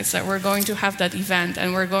sides that we're going to have that event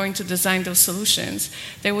and we're going to design those solutions,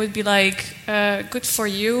 they would be like, good for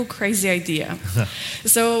you, crazy idea.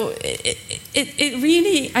 So it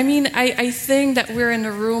really, I mean, I think that we're in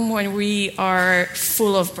a room when we are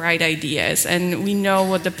full of bright ideas and we know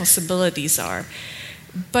what the possibilities are.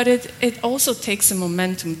 But it also takes a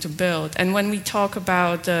momentum to build. And when we talk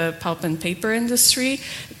about the pulp and paper industry,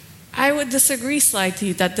 I would disagree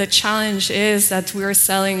slightly that the challenge is that we're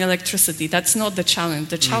selling electricity. That's not the challenge.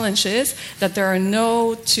 The challenge is that there are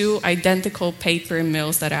no two identical paper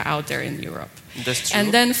mills that are out there in Europe. That's true.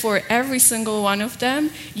 And then for every single one of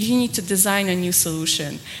them, you need to design a new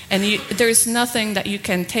solution. And there's nothing that you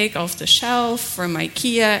can take off the shelf from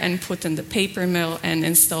IKEA and put in the paper mill and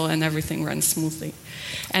install and everything runs smoothly.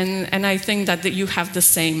 And I think that you have the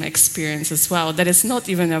same experience as well. That it's not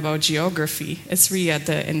even about geography. It's really at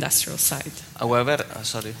the industrial side. However,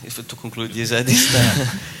 to conclude this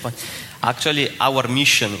point, actually our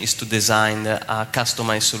mission is to design a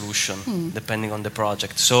customized solution depending on the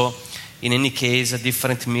project. So in any case, a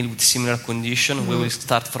different mill with similar condition, we will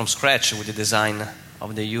start from scratch with the design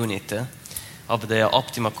of the unit, of the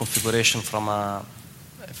optimal configuration from a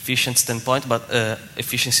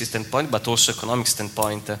efficiency standpoint, but also economic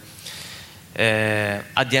standpoint.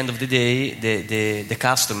 At the end of the day, the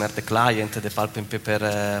customer, the client, the pulp and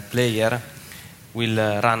paper player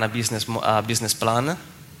will run a business plan.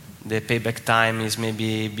 The payback time is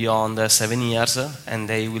maybe beyond 7 years, and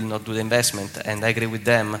they will not do the investment. And I agree with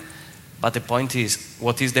them. But the point is,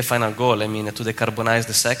 what is the final goal? I mean, to decarbonize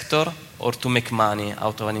the sector or to make money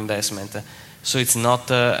out of an investment? So it's not,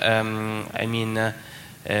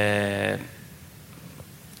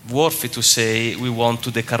 worthy to say we want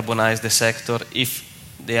to decarbonize the sector if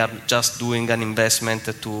they are just doing an investment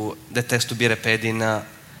that has to be repaid in,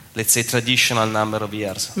 let's say, traditional number of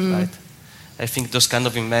years, right? I think those kind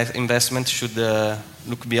of investments should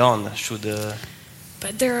look beyond,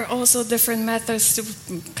 But there are also different methods to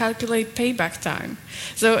calculate payback time.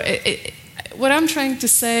 So what I'm trying to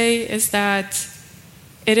say is that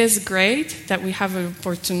it is great that we have an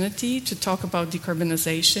opportunity to talk about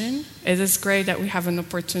decarbonization. It is great that we have an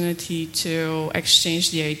opportunity to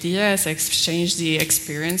exchange the ideas, exchange the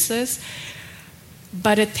experiences.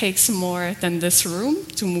 But it takes more than this room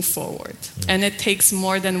to move forward. And it takes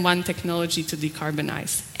more than one technology to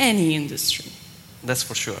decarbonize any industry. That's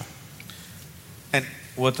for sure. And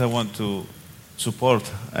what I want to support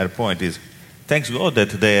her point is, thanks God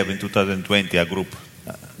that they have in 2020 a group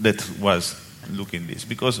that was looking this,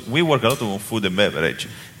 because we work a lot on food and beverage.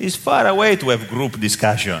 It's far away to have group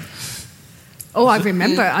discussion. Oh, I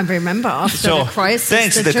remember after the crisis,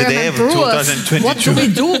 thanks the that German they have brewers, 2022. what do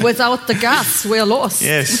we do without the gas? We're lost.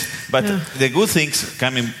 Yes, but the good things,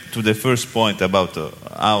 coming to the first point about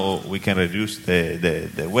how we can reduce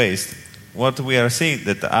the waste, what we are seeing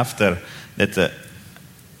that after that,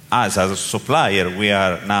 us as a supplier, we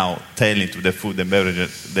are now telling to the food and beverage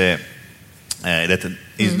that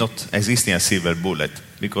is not existing a silver bullet,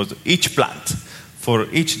 because each plant, for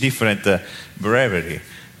each different brewery,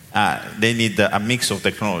 they need a mix of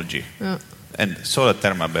technology. Yeah. And solar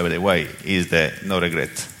thermal, by the way, is the no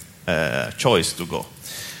regret choice to go.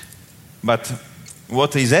 But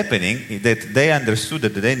what is happening is that they understood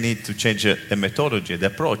that they need to change the methodology, the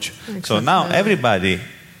approach. Exactly. So now everybody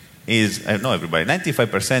is,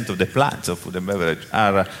 95% of the plants of food and beverage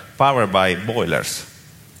are powered by boilers.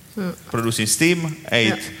 Producing steam,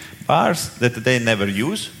 8 bars that they never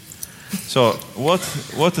use. So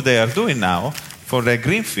what they are doing now for the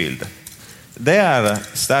greenfield, they are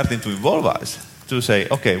starting to involve us to say,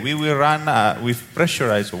 okay, we will run with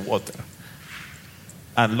pressurized water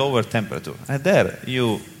at lower temperature, and there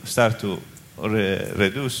you start to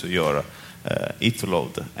reduce your heat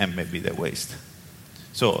load and maybe the waste.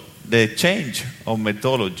 So the change of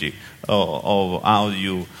methodology of how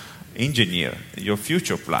you engineer your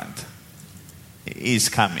future plant is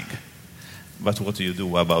coming. But what do you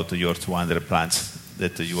do about your 200 plants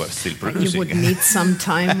that you are still producing? You would need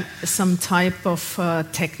some type of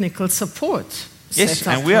technical support. Yes,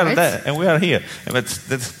 and we are there, and we are here. But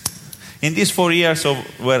In these 4 years of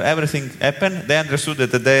where everything happened, they understood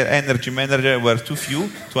that their energy manager were too few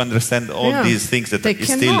to understand all these things that they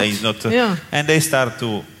still cannot. is not. Yeah. And they start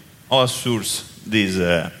to outsource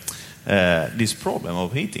this problem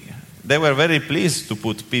of heating. They were very pleased to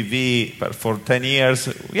put PV for 10 years.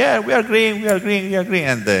 Yeah, we are green.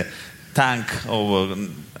 And the tank of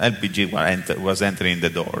LPG was entering the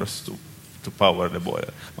doors to power the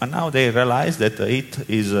boiler. But now they realize that heat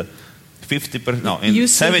is 50%, no,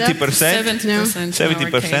 70%.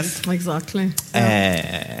 70%. Exactly.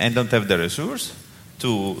 And don't have the resource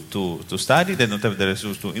to study. They don't have the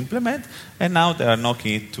resource to implement. And now they are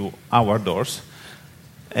knocking it to our doors.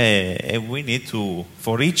 And we need to,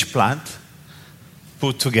 for each plant,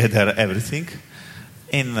 put together everything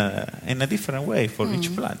in a different way for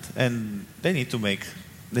each plant. And they need to make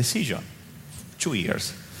decision. 2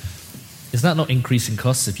 years. Is that not increasing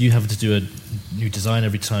costs if you have to do a new design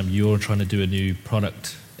every time you're trying to do a new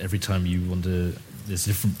product, every time you want to, there's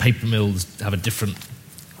different paper mills have a different,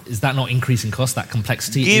 is that not increasing cost, that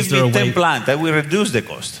complexity? Give me 10 plants, I will reduce the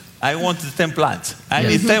cost. I want the 10 plants. I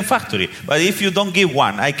need 10 factory. But if you don't give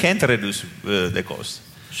one, I can't reduce the cost.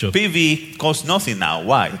 Sure. PV costs nothing now.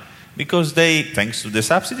 Why? Because they, thanks to the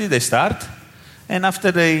subsidy, they start, and after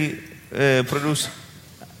they produce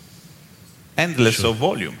endless of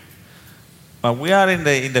volume. But we are in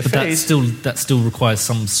the phase. That still requires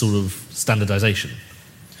some sort of standardization.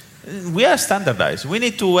 We are standardized. We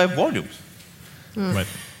need to have volumes. Right.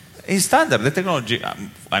 It's standard. The technology.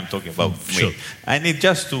 I'm talking about Sure. me. I need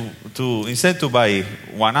just to instead to buy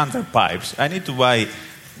 100 pipes, I need to buy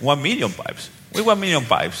 1 million pipes. With 1 million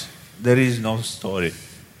pipes, there is no story.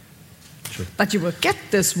 Sure. But you will get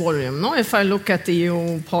this volume, no? If I look at the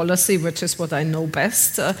EU policy, which is what I know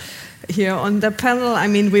best, here on the panel, I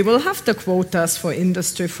mean, we will have the quotas for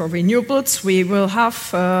industry for renewables. We will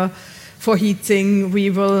have for heating. We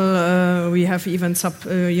have even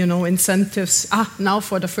incentives. Now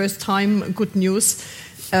for the first time, good news.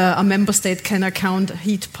 A member state can account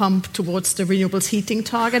heat pump towards the renewables heating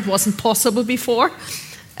target. Wasn't possible before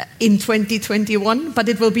in 2021, but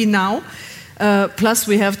it will be now. Plus,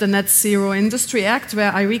 we have the Net Zero Industry Act,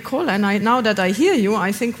 where I recall, and now that I hear you,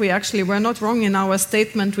 I think we actually were not wrong in our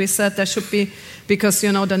statement. We said there should be, because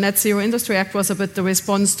the Net Zero Industry Act was a bit the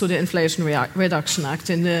response to the Inflation Reduction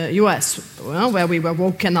Act in the US, where we were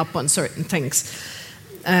woken up on certain things.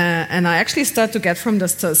 And I actually start to get from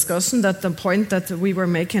this discussion that the point that we were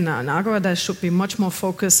making in Agora, there should be much more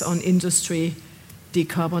focus on industry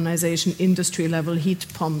decarbonization, industry level heat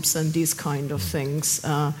pumps and these kind of things.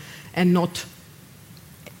 And not,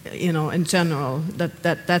 in general,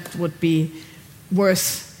 that would be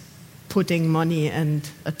worth putting money and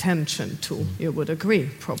attention to. You would agree,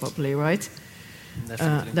 probably, right?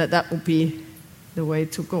 Definitely. That would be the way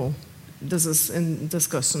to go. This is in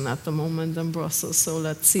discussion at the moment in Brussels, so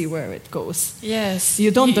let's see where it goes. Yes.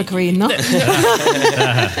 You don't agree, no?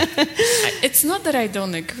 It's not that I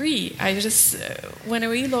don't agree. I just, when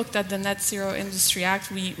we looked at the Net Zero Industry Act,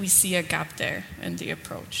 we see a gap there in the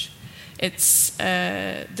approach. It's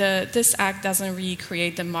this act doesn't really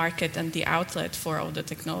create the market and the outlet for all the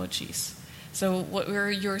technologies. So what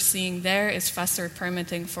you're seeing there is faster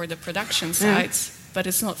permitting for the production sites, but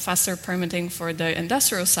it's not faster permitting for the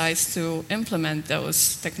industrial sites to implement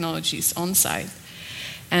those technologies on site.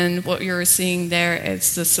 And what you're seeing there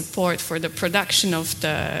is the support for the production of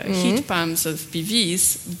the heat pumps of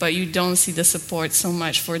PVs, but you don't see the support so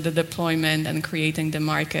much for the deployment and creating the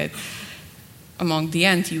market among the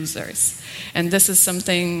end users. And this is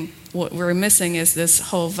something, what we're missing is this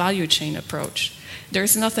whole value chain approach.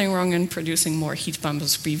 There's nothing wrong in producing more heat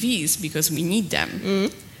pumps PVs because we need them.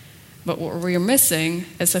 But what we're missing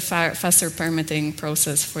is a faster permitting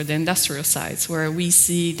process for the industrial sites, where we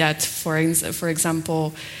see that, for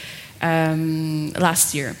example,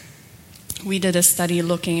 last year, we did a study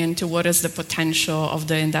looking into what is the potential of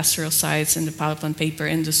the industrial sites in the pulp and paper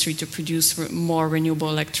industry to produce more renewable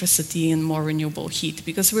electricity and more renewable heat,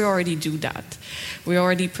 because we already do that. We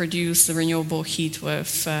already produce the renewable heat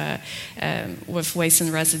with waste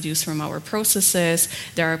and residues from our processes.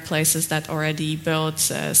 There are places that already build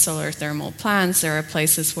solar thermal plants. There are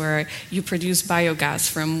places where you produce biogas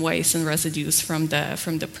from waste and residues from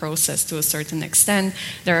the process to a certain extent.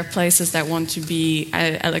 There are places that want to be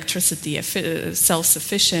electricity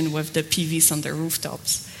self-sufficient with the PVs on their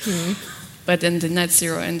rooftops. But in the Net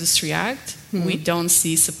Zero Industry Act, we don't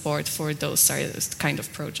see support for those kind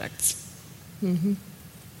of projects.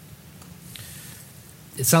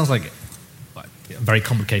 It sounds like a very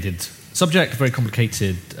complicated subject, very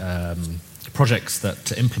complicated projects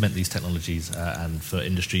to implement these technologies and for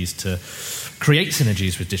industries to create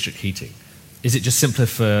synergies with district heating. is it just simpler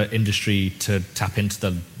for industry to tap into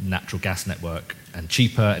the natural gas network and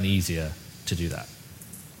cheaper and easier to do that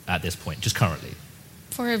at this point, just currently?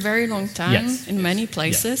 For a very long time, Yes. in many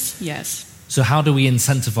places, yes. So how do we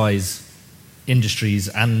incentivize industries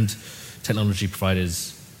and technology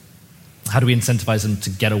providers? How do we incentivize them to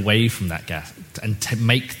get away from that gas and to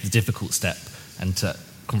make the difficult step and to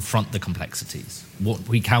confront the complexities?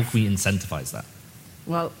 How can we incentivize that?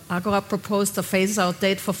 Well, Agora proposed a phase-out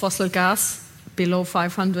date for fossil gas below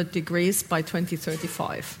 500 degrees by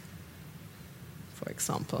 2035, for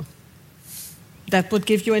example. That would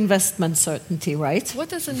give you investment certainty, right? What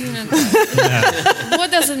does it mean in practice?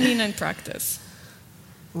 What does it mean in practice?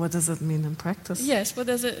 What does it mean in practice? Yes, what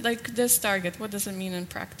does it, like this target, what does it mean in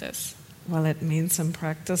practice? Well, it means in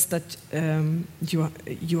practice that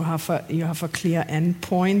you have a clear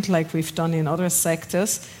endpoint, like we've done in other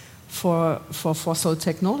sectors, for fossil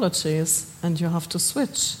technologies, and you have to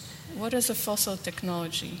switch. What is a fossil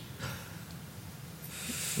technology?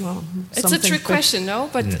 Well, it's a trick question, no?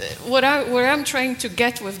 But what I'm trying to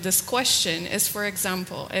get with this question is, for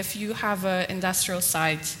example, if you have an industrial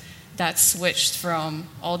site that switched from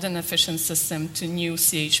Alden efficient system to new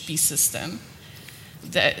CHP system,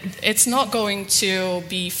 that it's not going to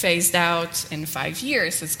be phased out in 5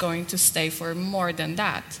 years. It's going to stay for more than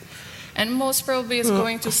that. And most probably it's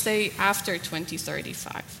going to stay after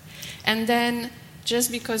 2035. And then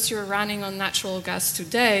just because you're running on natural gas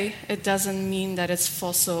today, it doesn't mean that it's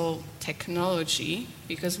fossil technology,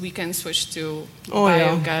 because we can switch to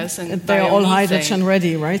biogas and they're all biomethane. hydrogen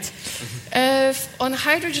ready, right? On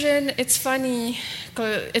hydrogen, it's funny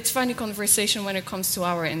conversation when it comes to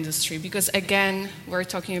our industry, because again, we're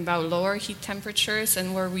talking about lower heat temperatures,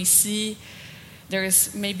 and where we see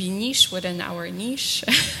there's maybe niche within our niche.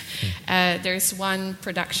 There's one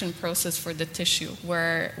production process for the tissue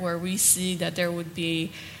where we see that there would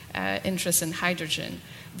be interest in hydrogen.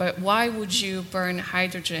 But why would you burn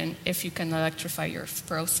hydrogen if you can electrify your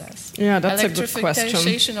process? Yeah, that's a good question.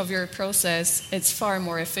 Electrification of your process, it's far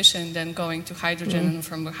more efficient than going to hydrogen and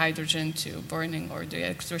from hydrogen to burning or the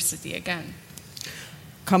electricity again.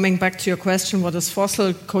 Coming back to your question, what is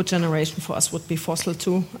fossil? Cogeneration for us would be fossil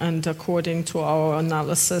too, and according to our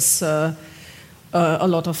analysis, a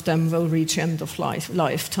lot of them will reach end of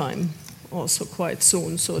lifetime also quite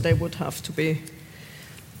soon, so they would have to be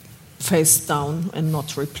phased down and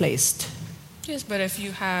not replaced. Yes, but if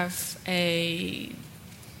you have a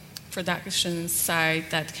production site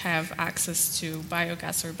that have access to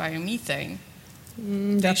biogas or biomethane,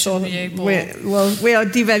 that's all. Be able... we are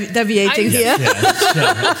deviating here,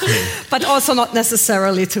 but also not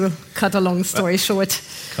necessarily to cut a long story short.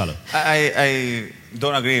 Carlo. I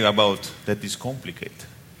don't agree about that it's complicated.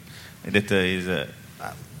 That is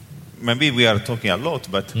maybe we are talking a lot,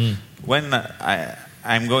 but when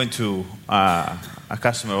I'm going to a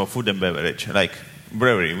customer of food and beverage, like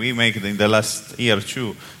brewery, we make in the last year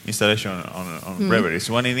 2 installation on breweries,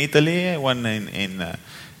 one in Italy, one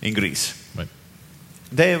in Greece. Right.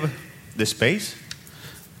 They have the space.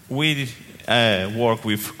 We work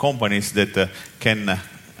with companies that can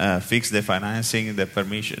fix the financing, the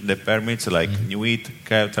permits, like Nuit,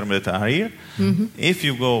 Term that are here. If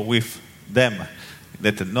you go with them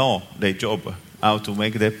that know their job, how to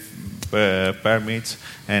make the permits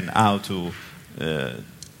and how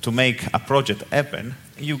to make a project happen,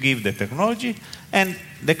 you give the technology, and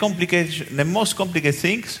the most complicated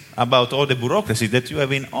things about all the bureaucracy that you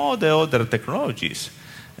have in all the other technologies,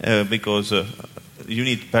 because you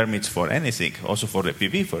need permits for anything, also for the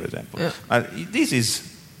PV, for example. Yeah. This is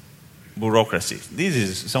bureaucracy. This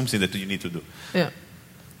is something that you need to do. Yeah.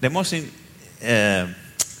 The most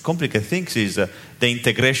complicated thing is the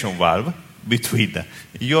integration valve between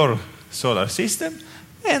your solar system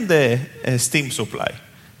and the steam supply.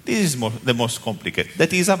 This is the most complicated.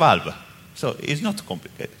 That is a valve. So it's not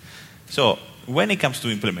complicated. So when it comes to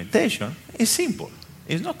implementation, it's simple.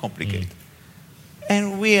 It's not complicated.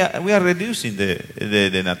 And we are reducing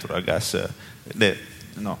the natural gas, the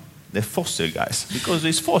fossil gas, because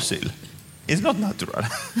it's fossil. It's not natural.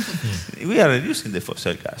 We are reducing the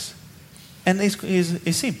fossil gas. And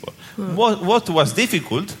it's simple. What was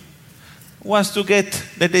difficult was to get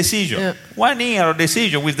the decision. Yeah. 1 year of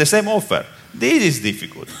decision with the same offer. This is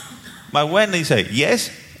difficult. But when they say yes,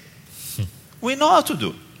 we know how to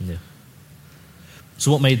do. Yeah.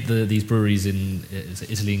 So what made these breweries in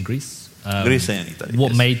Italy and Greece? Greece and Italy.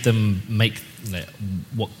 What made them make?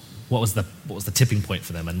 What was the tipping point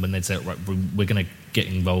for them? And when they said, right, we're going to get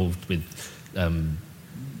involved with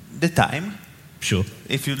the time. Sure.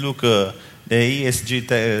 If you look the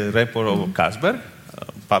ESG report of Carlsberg,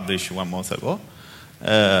 published 1 month ago,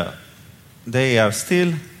 they are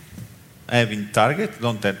still having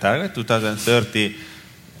long-term target, 2030,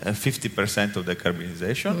 50% of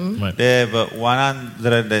decarbonization. Right. They have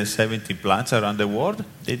 170 plants around the world.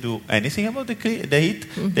 They do anything about the heat.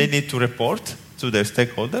 They need to report to their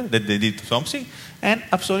stakeholder that they did something. And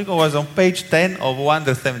Absolico was on page 10 of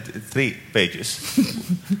 173 pages.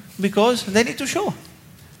 Because they need to show.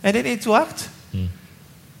 And they need to act.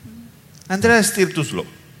 And they're still too slow.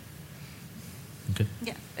 Okay.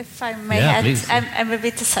 Yeah, if I may Yeah, add, please. I'm a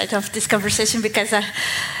bit aside of this conversation because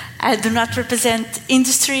I do not represent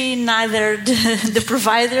industry, neither the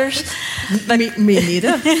providers. But me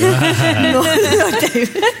neither. No,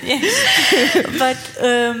 David. But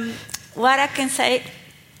what I can say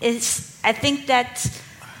is I think that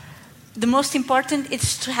the most important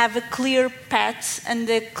is to have a clear path and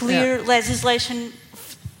a clear legislation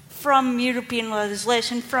from European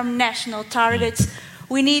legislation, from national targets.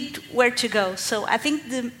 We need where to go. So I think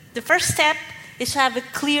the first step is to have a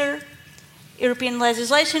clear European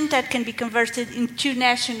legislation that can be converted into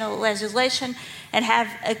national legislation and have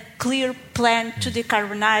a clear plan to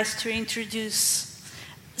decarbonize, to introduce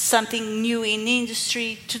something new in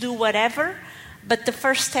industry, to do whatever. But the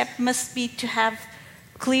first step must be to have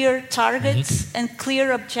clear targets and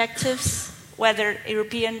clear objectives, whether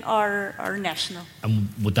European or national. And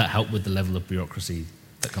would that help with the level of bureaucracy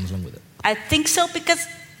that comes along with it? I think so, because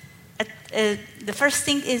the first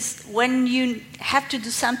thing is when you have to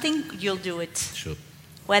do something, you'll do it. Sure.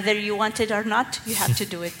 Whether you want it or not, you have to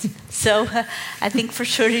do it. So I think for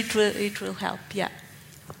sure it will help, yeah.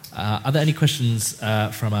 Are there any questions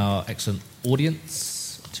from our excellent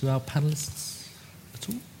audience to our panelists at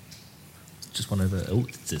all? Just one over. Oh,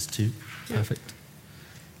 there's two. Perfect.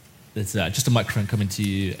 There's just a microphone coming to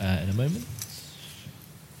you in a moment.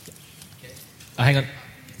 Hang on.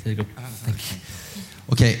 There you go. Thank you.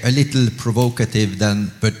 Okay, a little provocative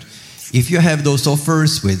then, but if you have those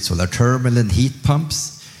offers with solar thermal and heat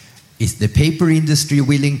pumps, is the paper industry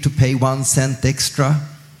willing to pay 1 cent extra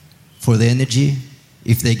for the energy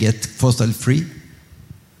if they get fossil free?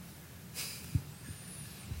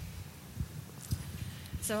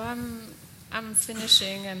 So I'm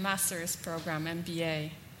finishing a master's program, MBA,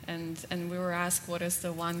 and we were asked what is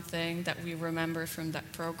the one thing that we remember from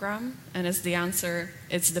that program, and as the answer,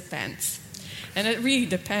 it depends. And it really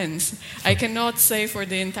depends. I cannot say for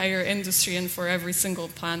the entire industry and for every single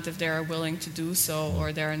plant if they are willing to do so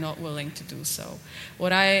or they are not willing to do so.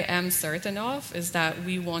 What I am certain of is that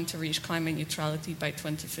we want to reach climate neutrality by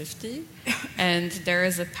 2050, and there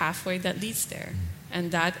is a pathway that leads there,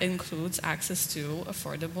 and that includes access to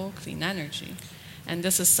affordable clean energy. And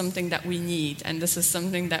this is something that we need, and this is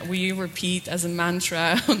something that we repeat as a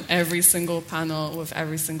mantra on every single panel with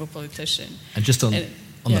every single politician. And just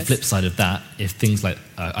on the flip side of that, if things like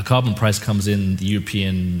a carbon price comes in, the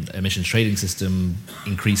European emissions trading system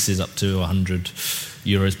increases up to 100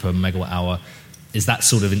 euros per megawatt hour, is that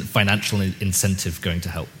sort of financial incentive going to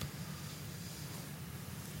help?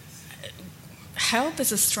 Help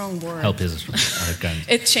is a strong word. Help is a strong word.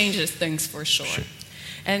 It changes things for sure.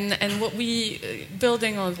 And what we,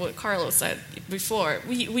 building on what Carlos said before,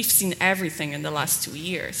 we've seen everything in the last 2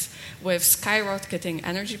 years with skyrocketing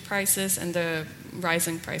energy prices and the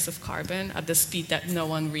rising price of carbon at the speed that no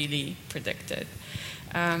one really predicted.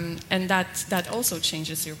 And that also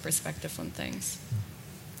changes your perspective on things.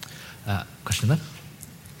 Question there?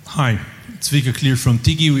 Hi, it's Vika Clear from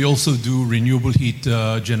Tigi. We also do renewable heat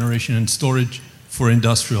generation and storage for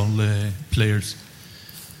industrial players.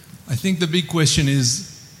 I think the big question is,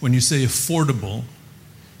 when you say affordable,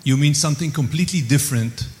 you mean something completely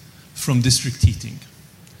different from district heating.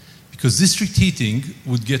 Because district heating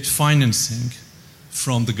would get financing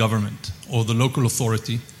from the government or the local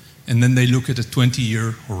authority, and then they look at a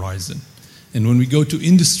 20-year horizon. And when we go to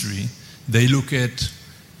industry, they look at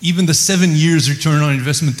even the 7 years return on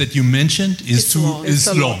investment that you mentioned is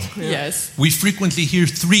long. Yes. We frequently hear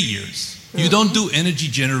 3 years. You don't do energy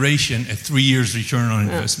generation at 3 years return on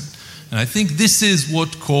investment. And I think this is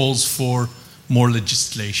what calls for more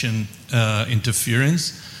legislation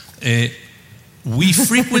interference. We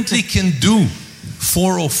frequently can do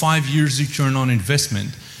 4 or 5 years return on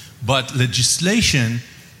investment, but legislation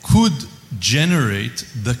could generate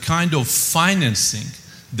the kind of financing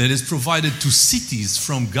that is provided to cities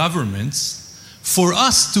from governments for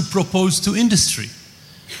us to propose to industry.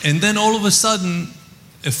 And then all of a sudden,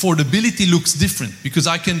 affordability looks different because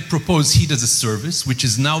I can propose heat as a service, which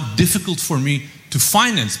is now difficult for me to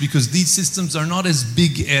finance because these systems are not as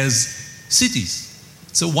big as cities.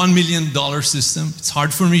 It's a $1 million system. It's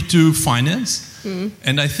hard for me to finance.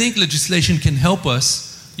 And I think legislation can help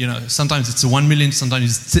us. You know, sometimes it's a 1 million,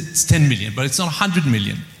 sometimes it's 10 million, but it's not 100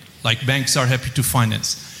 million, like banks are happy to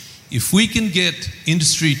finance. If we can get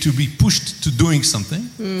industry to be pushed to doing something,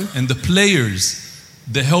 and the players,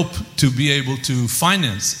 the help to be able to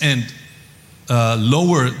finance and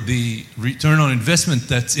lower the return on investment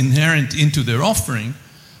that's inherent into their offering,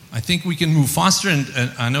 I think we can move faster. And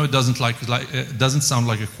I know it doesn't doesn't sound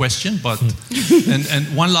like a question, but and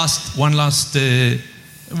one last. Well,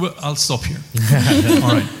 I'll stop here.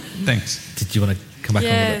 All right, thanks. Did you want to come back on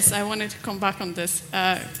that? Yes, I wanted to come back on this.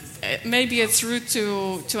 Maybe it's rude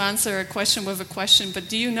to answer a question with a question, but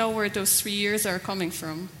do you know where those 3 years are coming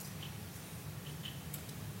from?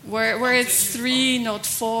 Where it's 3, not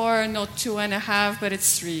 4, not 2.5, but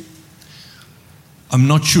it's 3. I'm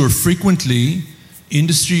not sure. Frequently,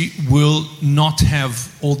 industry will not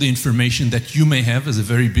have all the information that you may have as a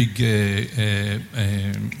very big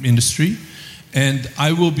industry. And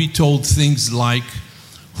I will be told things like,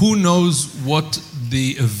 who knows what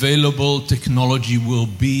the available technology will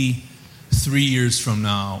be 3 years from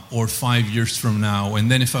now or 5 years from now. And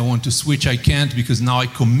then if I want to switch, I can't because now I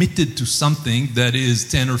committed to something that is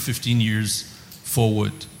 10 or 15 years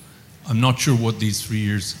forward. I'm not sure what these 3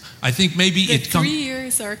 years... I think maybe the 3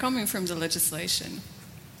 years are coming from the legislation.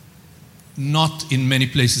 Not in many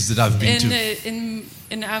places that I've been to.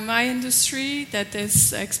 In my industry that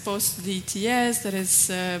is exposed to the ETS, that is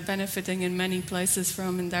benefiting in many places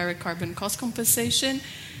from indirect carbon cost compensation,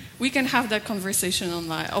 we can have that conversation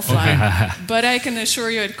offline. Okay. But I can assure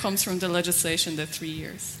you it comes from the legislation, the 3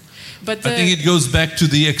 years. But I think it goes back to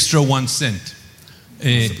the extra 1 cent.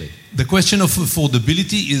 The question of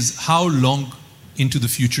affordability is how long into the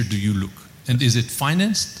future do you look? And is it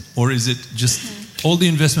financed or is it just all the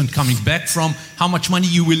investment coming back from how much money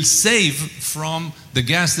you will save from the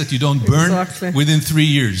gas that you don't burn within 3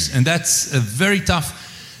 years? And that's a very tough...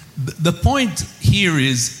 The point here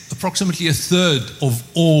is approximately a third of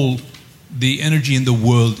all the energy in the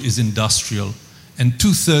world is industrial, and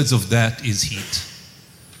 2/3 of that is heat,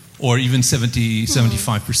 or even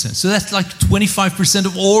 75%. So that's like 25%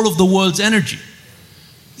 of all of the world's energy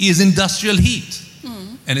is industrial heat.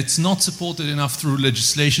 And it's not supported enough through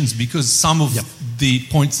legislations because some of the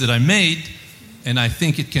points that I made, and I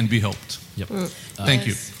think it can be helped. Thank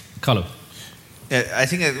you. Carlo. I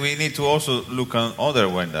think that we need to also look on other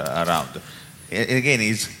way around. Again,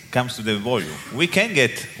 it comes to the volume. We can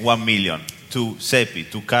get 1 million to Seppi,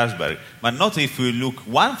 to Carlsberg, but not if we look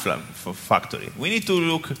one factory. We need to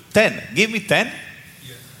look 10. Give me 10.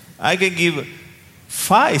 I can give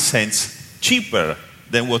 5 cents cheaper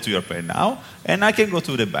than what we are paying now, and I can go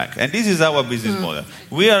to the bank. And this is our business model.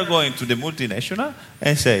 We are going to the multinational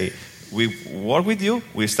and say, we work with you,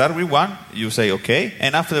 we start with 1, you say okay,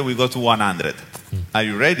 and after we go to 100. Are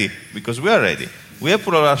you ready? Because we are ready. We have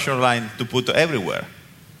production line to put everywhere.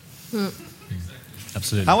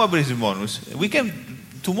 Absolutely. Our business model, we can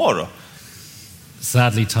tomorrow.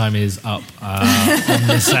 Sadly, time is up on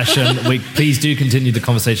this session. Please do continue the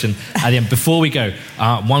conversation at the end. Before we go,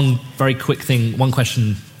 one very quick thing, one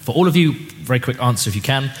question for all of you, very quick answer if you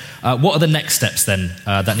can. What are the next steps then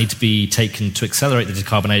that need to be taken to accelerate the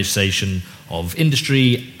decarbonisation of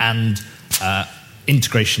industry and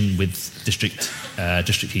integration with district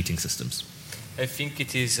heating systems? I think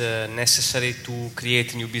it is necessary to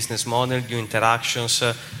create new business model, new interactions,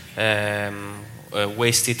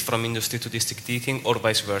 waste it from industry to district heating or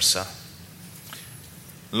vice versa.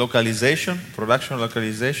 Localization, production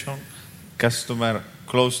localization, customer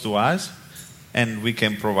close to us, and we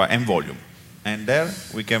can provide, and volume. And there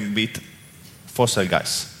we can beat fossil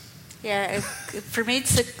gas. Yeah, for me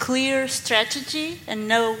it's a clear strategy and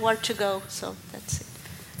know where to go, so that's it.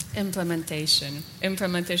 Implementation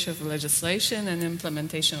of legislation and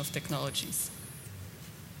implementation of technologies.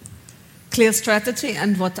 Clear strategy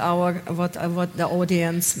and what the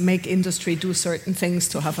audience make industry do certain things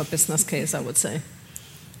to have a business case, I would say.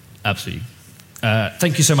 Absolutely.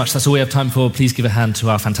 Thank you so much. That's all we have time for. Please give a hand to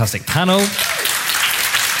our fantastic panel.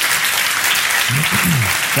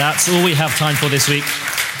 That's all we have time for this week.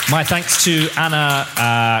 My thanks to Anna,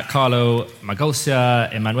 Carlo, Magosia,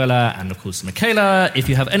 Emanuela, and of course Michaela. If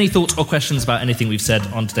you have any thoughts or questions about anything we've said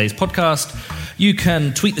on today's podcast, you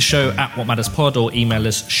can tweet the show at WhatMattersPod or email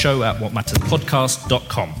us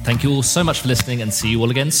show@whatmatterspodcast.com. Thank you all so much for listening and see you all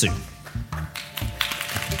again soon.